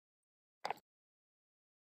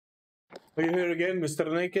 Are you here again, Mr.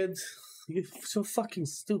 Naked? You're so fucking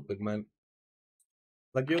stupid, man.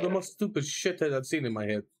 Like, you're the most stupid shithead I've seen in my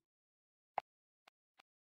head.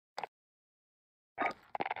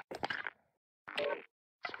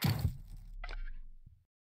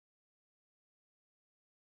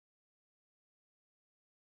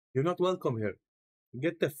 You're not welcome here.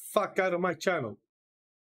 Get the fuck out of my channel.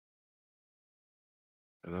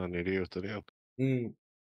 Den här idioten igen. Mm.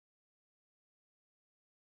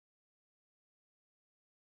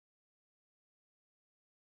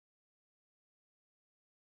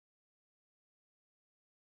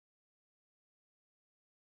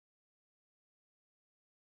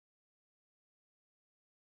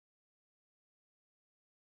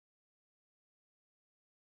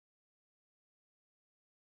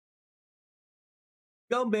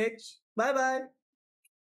 Go bitch. Bye bye.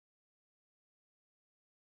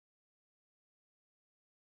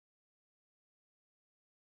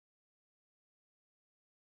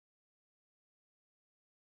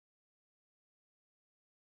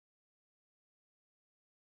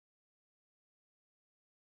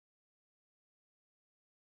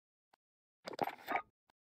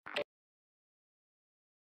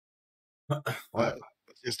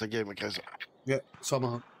 Sista gamen Kajsa. Ja, samma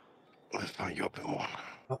här. Vad fan jobb imorgon?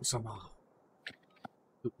 Ja, samma här.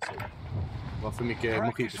 Varför mycket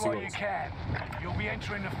Practice mojitos what igång? you can. You'll be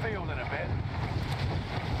entering the field in a bit.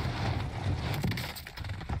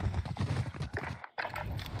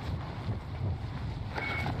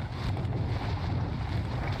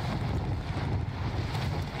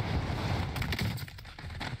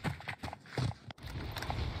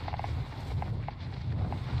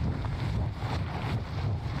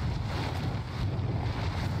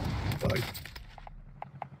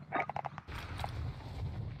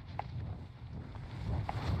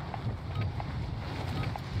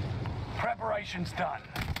 Preparation's done.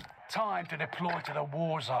 Time to deploy to the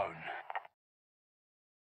war zone.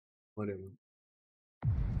 Whatever.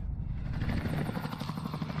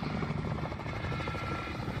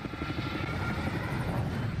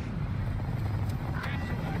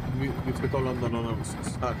 Vi ska kolla om det är någon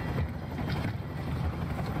annanstans. Här.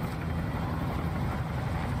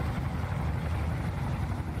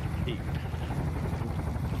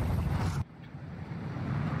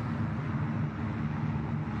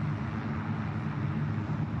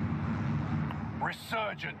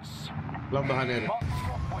 Resurgence. Landa här nere.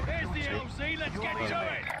 There's the LZ. Let's get to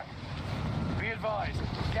it. Be advised,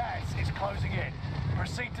 gas is closing in.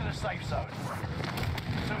 Proceed to the safe zone.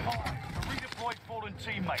 Survive to redeploy fallen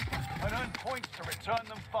teammates and earn points to return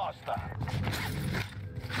them faster.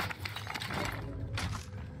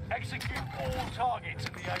 Execute all targets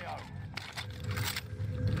in the AO.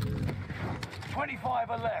 25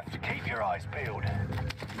 are left. Keep your eyes peeled.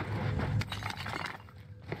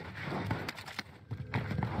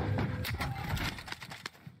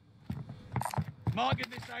 Marking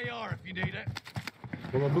this AR if you need it.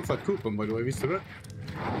 De har buffat kuppen, by the way. Visste du det?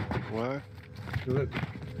 Nej. Jag vet.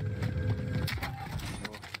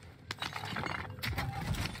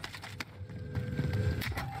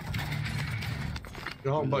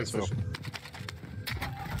 Jag har en bajs först.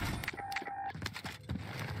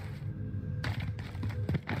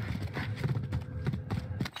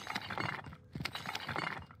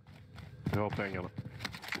 Jag har pengarna.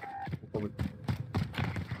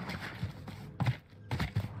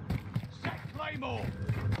 Claymore.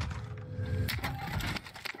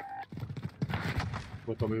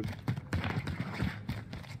 Vad tar vi upp?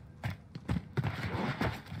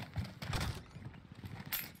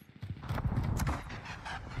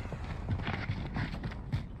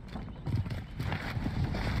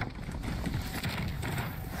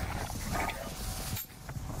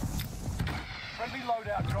 Friendly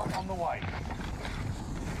loadout drop on the way.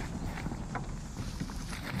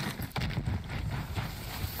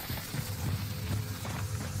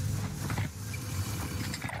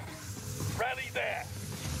 Rally there.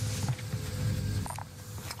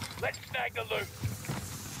 Let's snag the loot.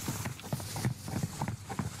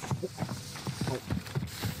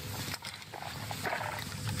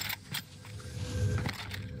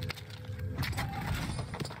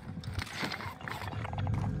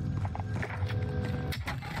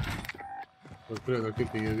 Jag prövar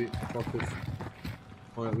klippningen vid bakåt.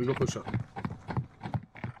 Ja, vi går pusha.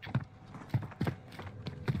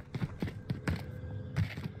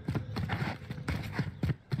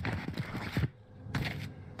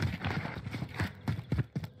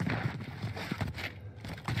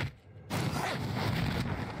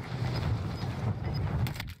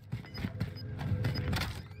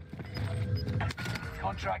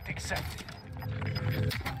 Contract accepted.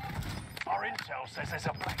 Our intel says there's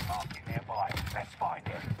a black market nearby. Let's find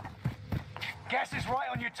it. Gas is right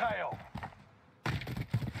on your tail.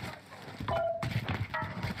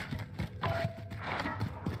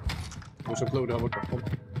 Måste uploada här borta. Kom.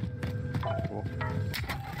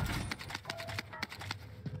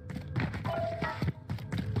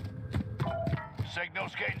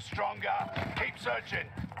 Signal's getting stronger. Keep searching.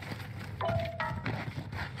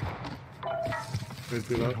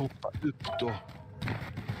 Hoppa upp då.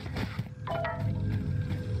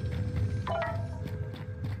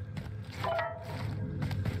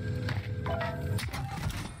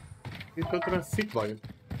 Hitta inte den fickvagnen.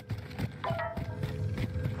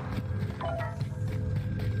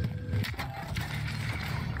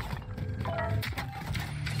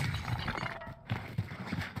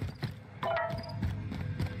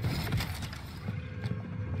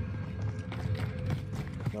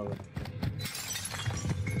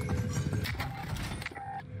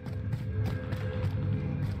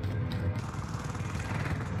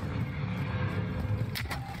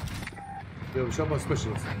 Yo, show my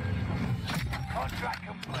specialist. Contract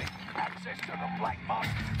complete. Access to the Black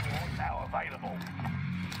Market store now available.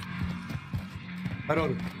 Här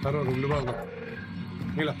har du, globala.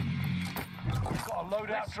 Milla. Got a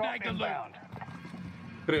loadout drop inbound.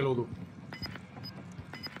 3 lådor.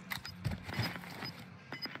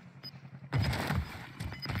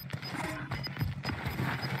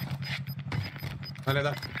 Han är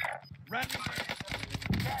där.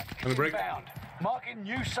 Han är break. Inbound. Marking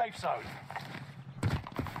new safe zone.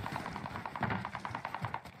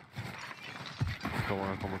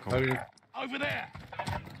 Kommer. Här är du. Over there.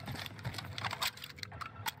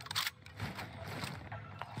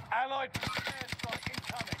 Allied airstrike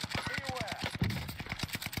incoming. Be aware.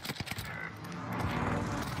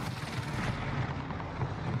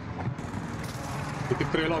 Det är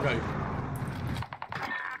typ 3 lag här.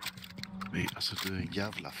 Nej, alltså du är en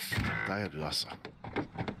jävla fitta är du alltså.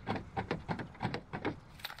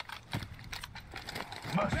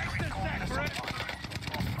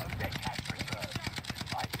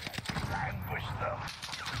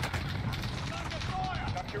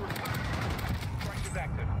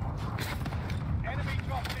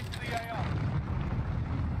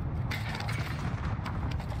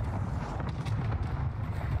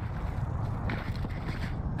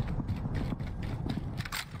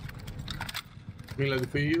 Milla, du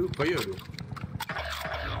får ge upp. Vad gör du?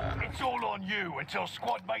 It's all on you until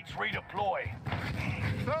squad mates redeploy.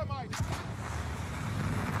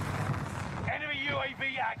 Enemy UAV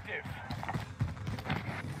active.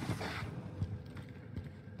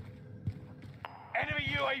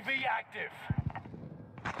 Enemy UAV active.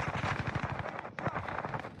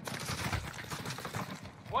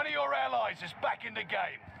 One of your allies is back in the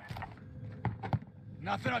game.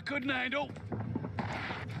 Nothing I couldn't handle.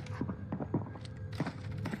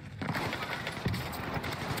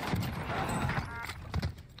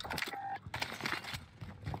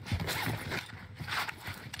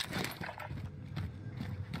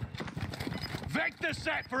 Vector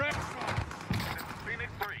set for airstrike.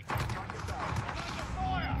 Phoenix 3.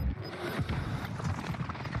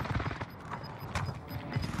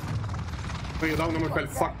 Fire! Jag downar mig själv.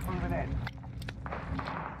 Fuck. Moving in.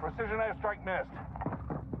 Precision airstrike missed.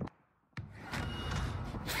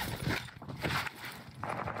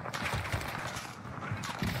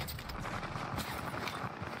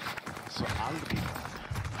 Så aldrig.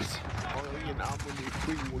 Har jag ingen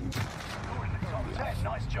ammunition.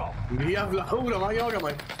 Nice job. Det jävla hora, han jagar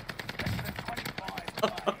mig.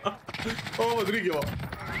 Åh, vad dryg jag var.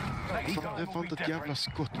 Det är fan inte ett jävla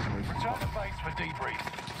skott på mig. Return to base for debrief.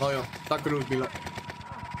 Ja. Tack för roligt, Milla.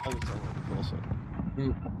 Alltså.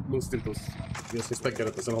 Lustigt oss. Jag ska späcka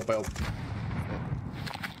detta, sen hoppar jag upp.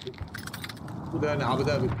 Och där, nej,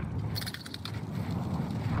 där är vi.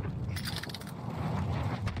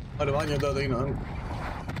 Ja, det var han jag dödade innan.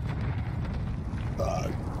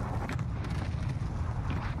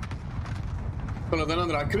 Kolla, den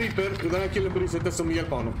andra, han kryper. Den här killen bryr sig inte som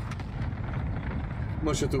hjälper honom.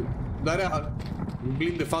 Morshetu. Där är han.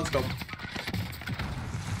 Blinde fanskap.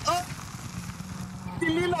 Ah!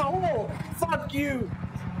 Din lilla hå! Fuck you!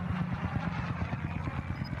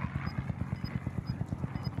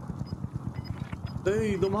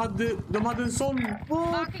 Nej, de hade en sån...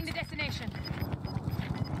 Marking the destination.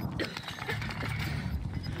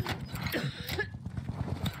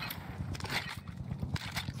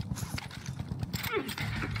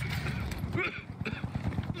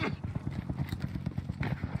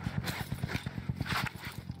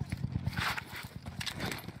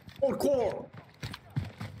 Kvar!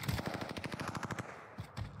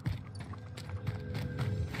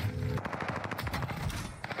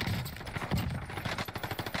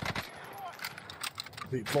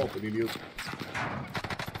 Ditt vapen, idiot.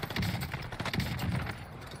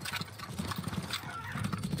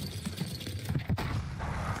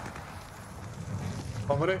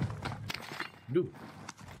 Vad var det? Du.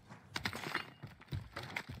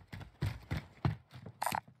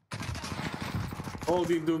 Åh,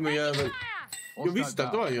 din dumme jävel. Jag visste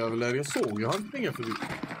att det var en jävel där. Jag såg ju han springa förbi.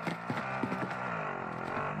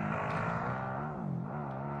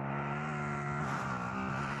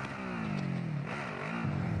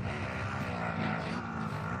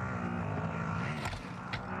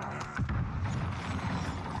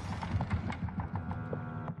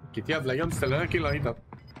 Vilket jävla jämställande den här killen har hittat.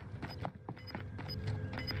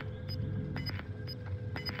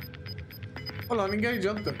 Kolla, han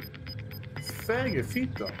engagerar inte.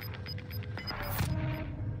 Fägerfitta.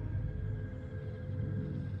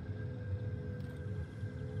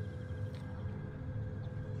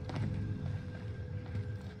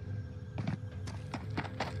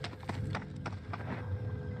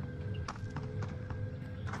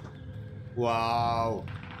 Wow.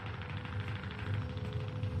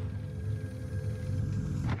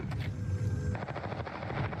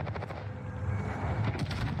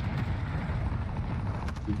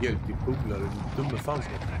 Hjälp till polare, dumme fanns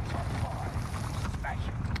det.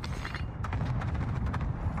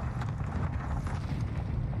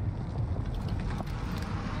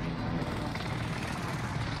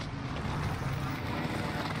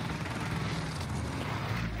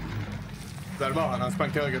 Där var han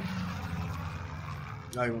sprang till höger.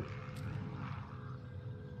 Nej.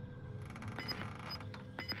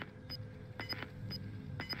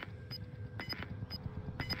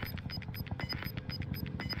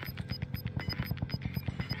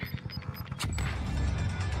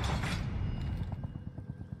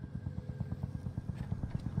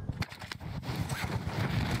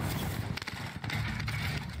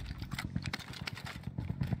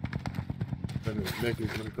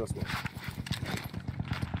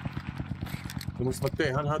 Det måste vara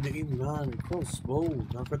det han hade innan. Crossbow.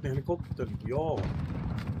 Han sköt ner helikoptern. Ja.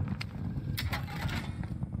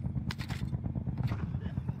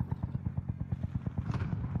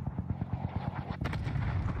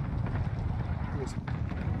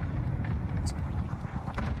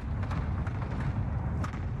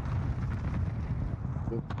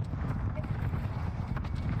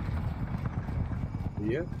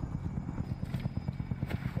 Yeah.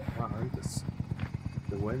 Antes.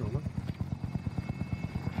 Qué bueno, ¿no?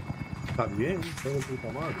 Está bien, soy de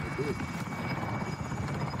puta madre, tío.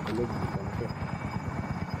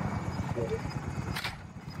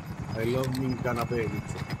 I love mi canapé,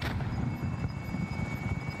 bicho.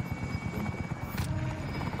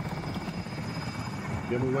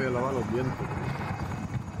 Yo me voy a lavar los dientes.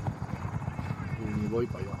 Y voy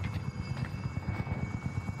para allá.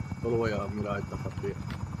 Solo voy a mirar esta partida.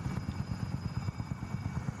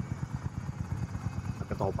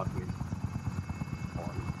 Acá está para aquí.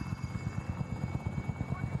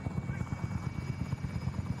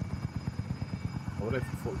 Ahora är det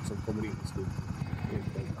folk som kommer in i skogen. Det är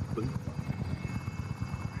en jävla skjuta.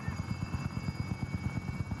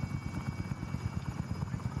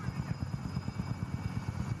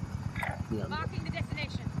 Marking the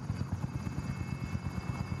destination.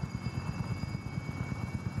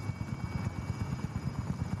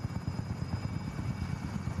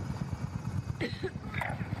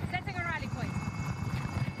 Setting a rally point.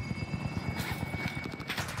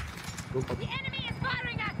 The enemy is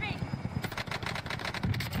firing at me.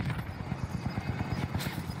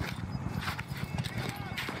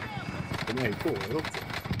 De är på er också.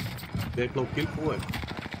 Det är klockkill på er.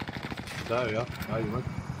 Där ja, jajamän.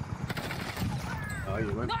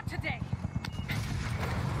 Jajamän. Not today.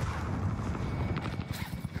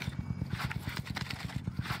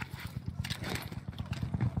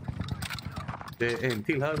 Det är en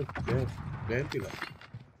till här. Det är en till här.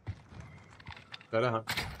 Där är han.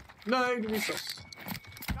 Nej, du missar.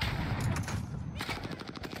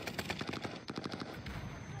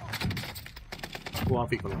 Åh, han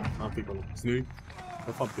fick honom. Snyggt.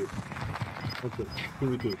 Vad fan till? Okej,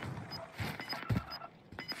 tog ut.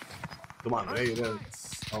 De andra är ju rätt.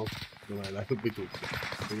 Ja, de är där uppe i tog.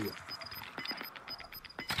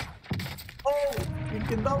 Åh,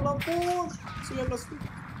 vilken damla på! Så jävla snyggt.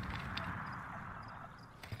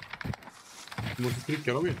 Du måste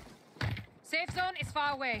trycka dem in. Safe zone is far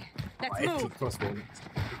away. Let's move.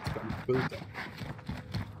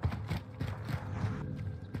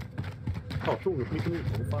 Ta tåget mitt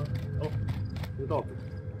emot dem. Fan. Ja, det är datorn.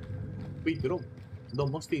 Skit i dem.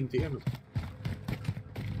 De måste in till en.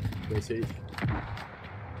 Precis.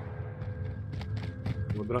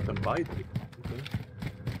 De har dragit en bite. Okay.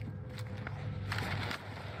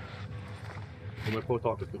 De är på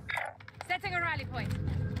taket nu. Setting a rally point.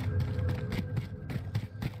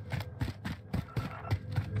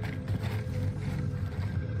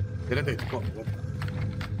 Det är inte kameran.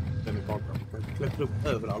 Den är kameran. Man kan klättra upp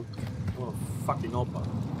överallt. Fucking apa.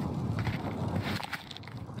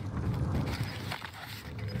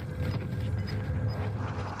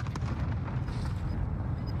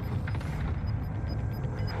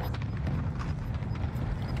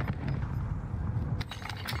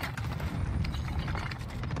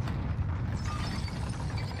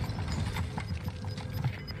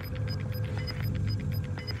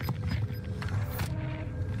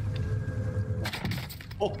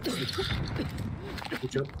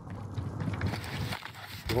 Fortsätt.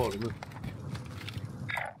 Du har det nu.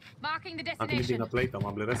 Marking the Han kan inte vinna destination. plate om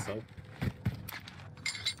han blir restad.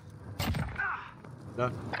 Där,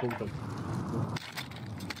 punkten.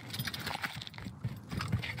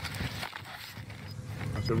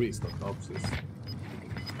 Han kör restart, ja precis.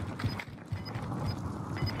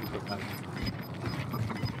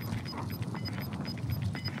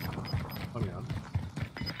 Kom igen.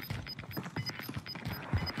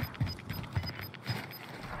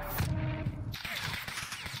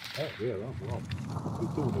 Ja, det är det. Bra. Du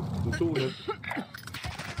tog det. He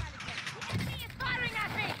is firing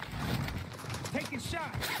at me! Taking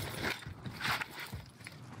shots.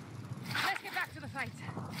 Let's get back to the fight.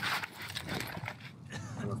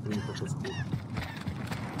 Han har inte på skor.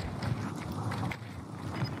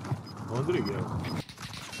 Han är dryg.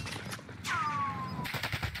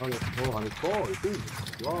 Han är kvar i tiden.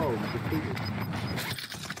 Wow, vilket tiden.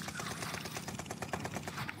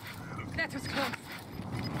 That was close.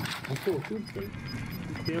 Han får skylten.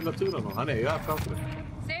 Vilken jävla tur han har. Han är ju här framför dig.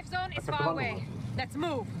 Safe zone is far away. Let's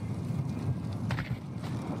move.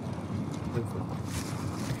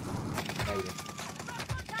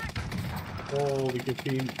 Åh, vilken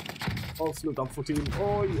fin avslut att få till.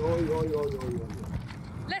 Oj.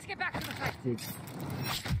 Let's get back to the fight.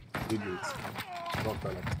 Vidligt. Bra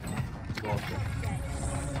spelat. Bra spelat.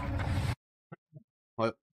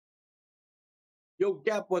 Yo,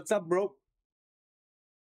 Cap, what's up, bro?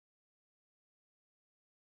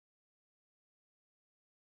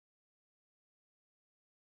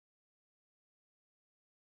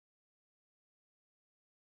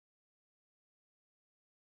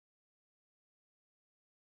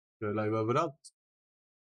 Jag är live överallt.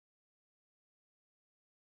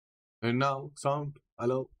 And now, sound.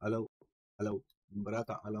 Hello.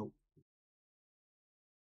 Berätta, hello.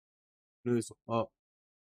 Nu är så. Ja.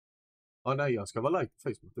 Nej, jag ska vara live på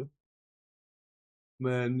Facebook. Du.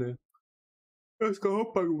 Men jag ska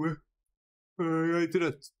hoppa gå. Jag är inte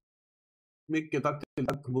rätt. Mycket tack till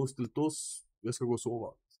oss. Jag ska gå och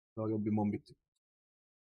sova. Jag jobbar imorgon bitti.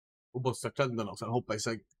 Och bossa kläderna och sen hoppa i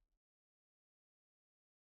säng.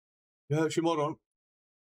 Vi hörs imorgon.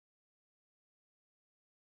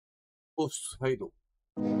 Oss, hej då.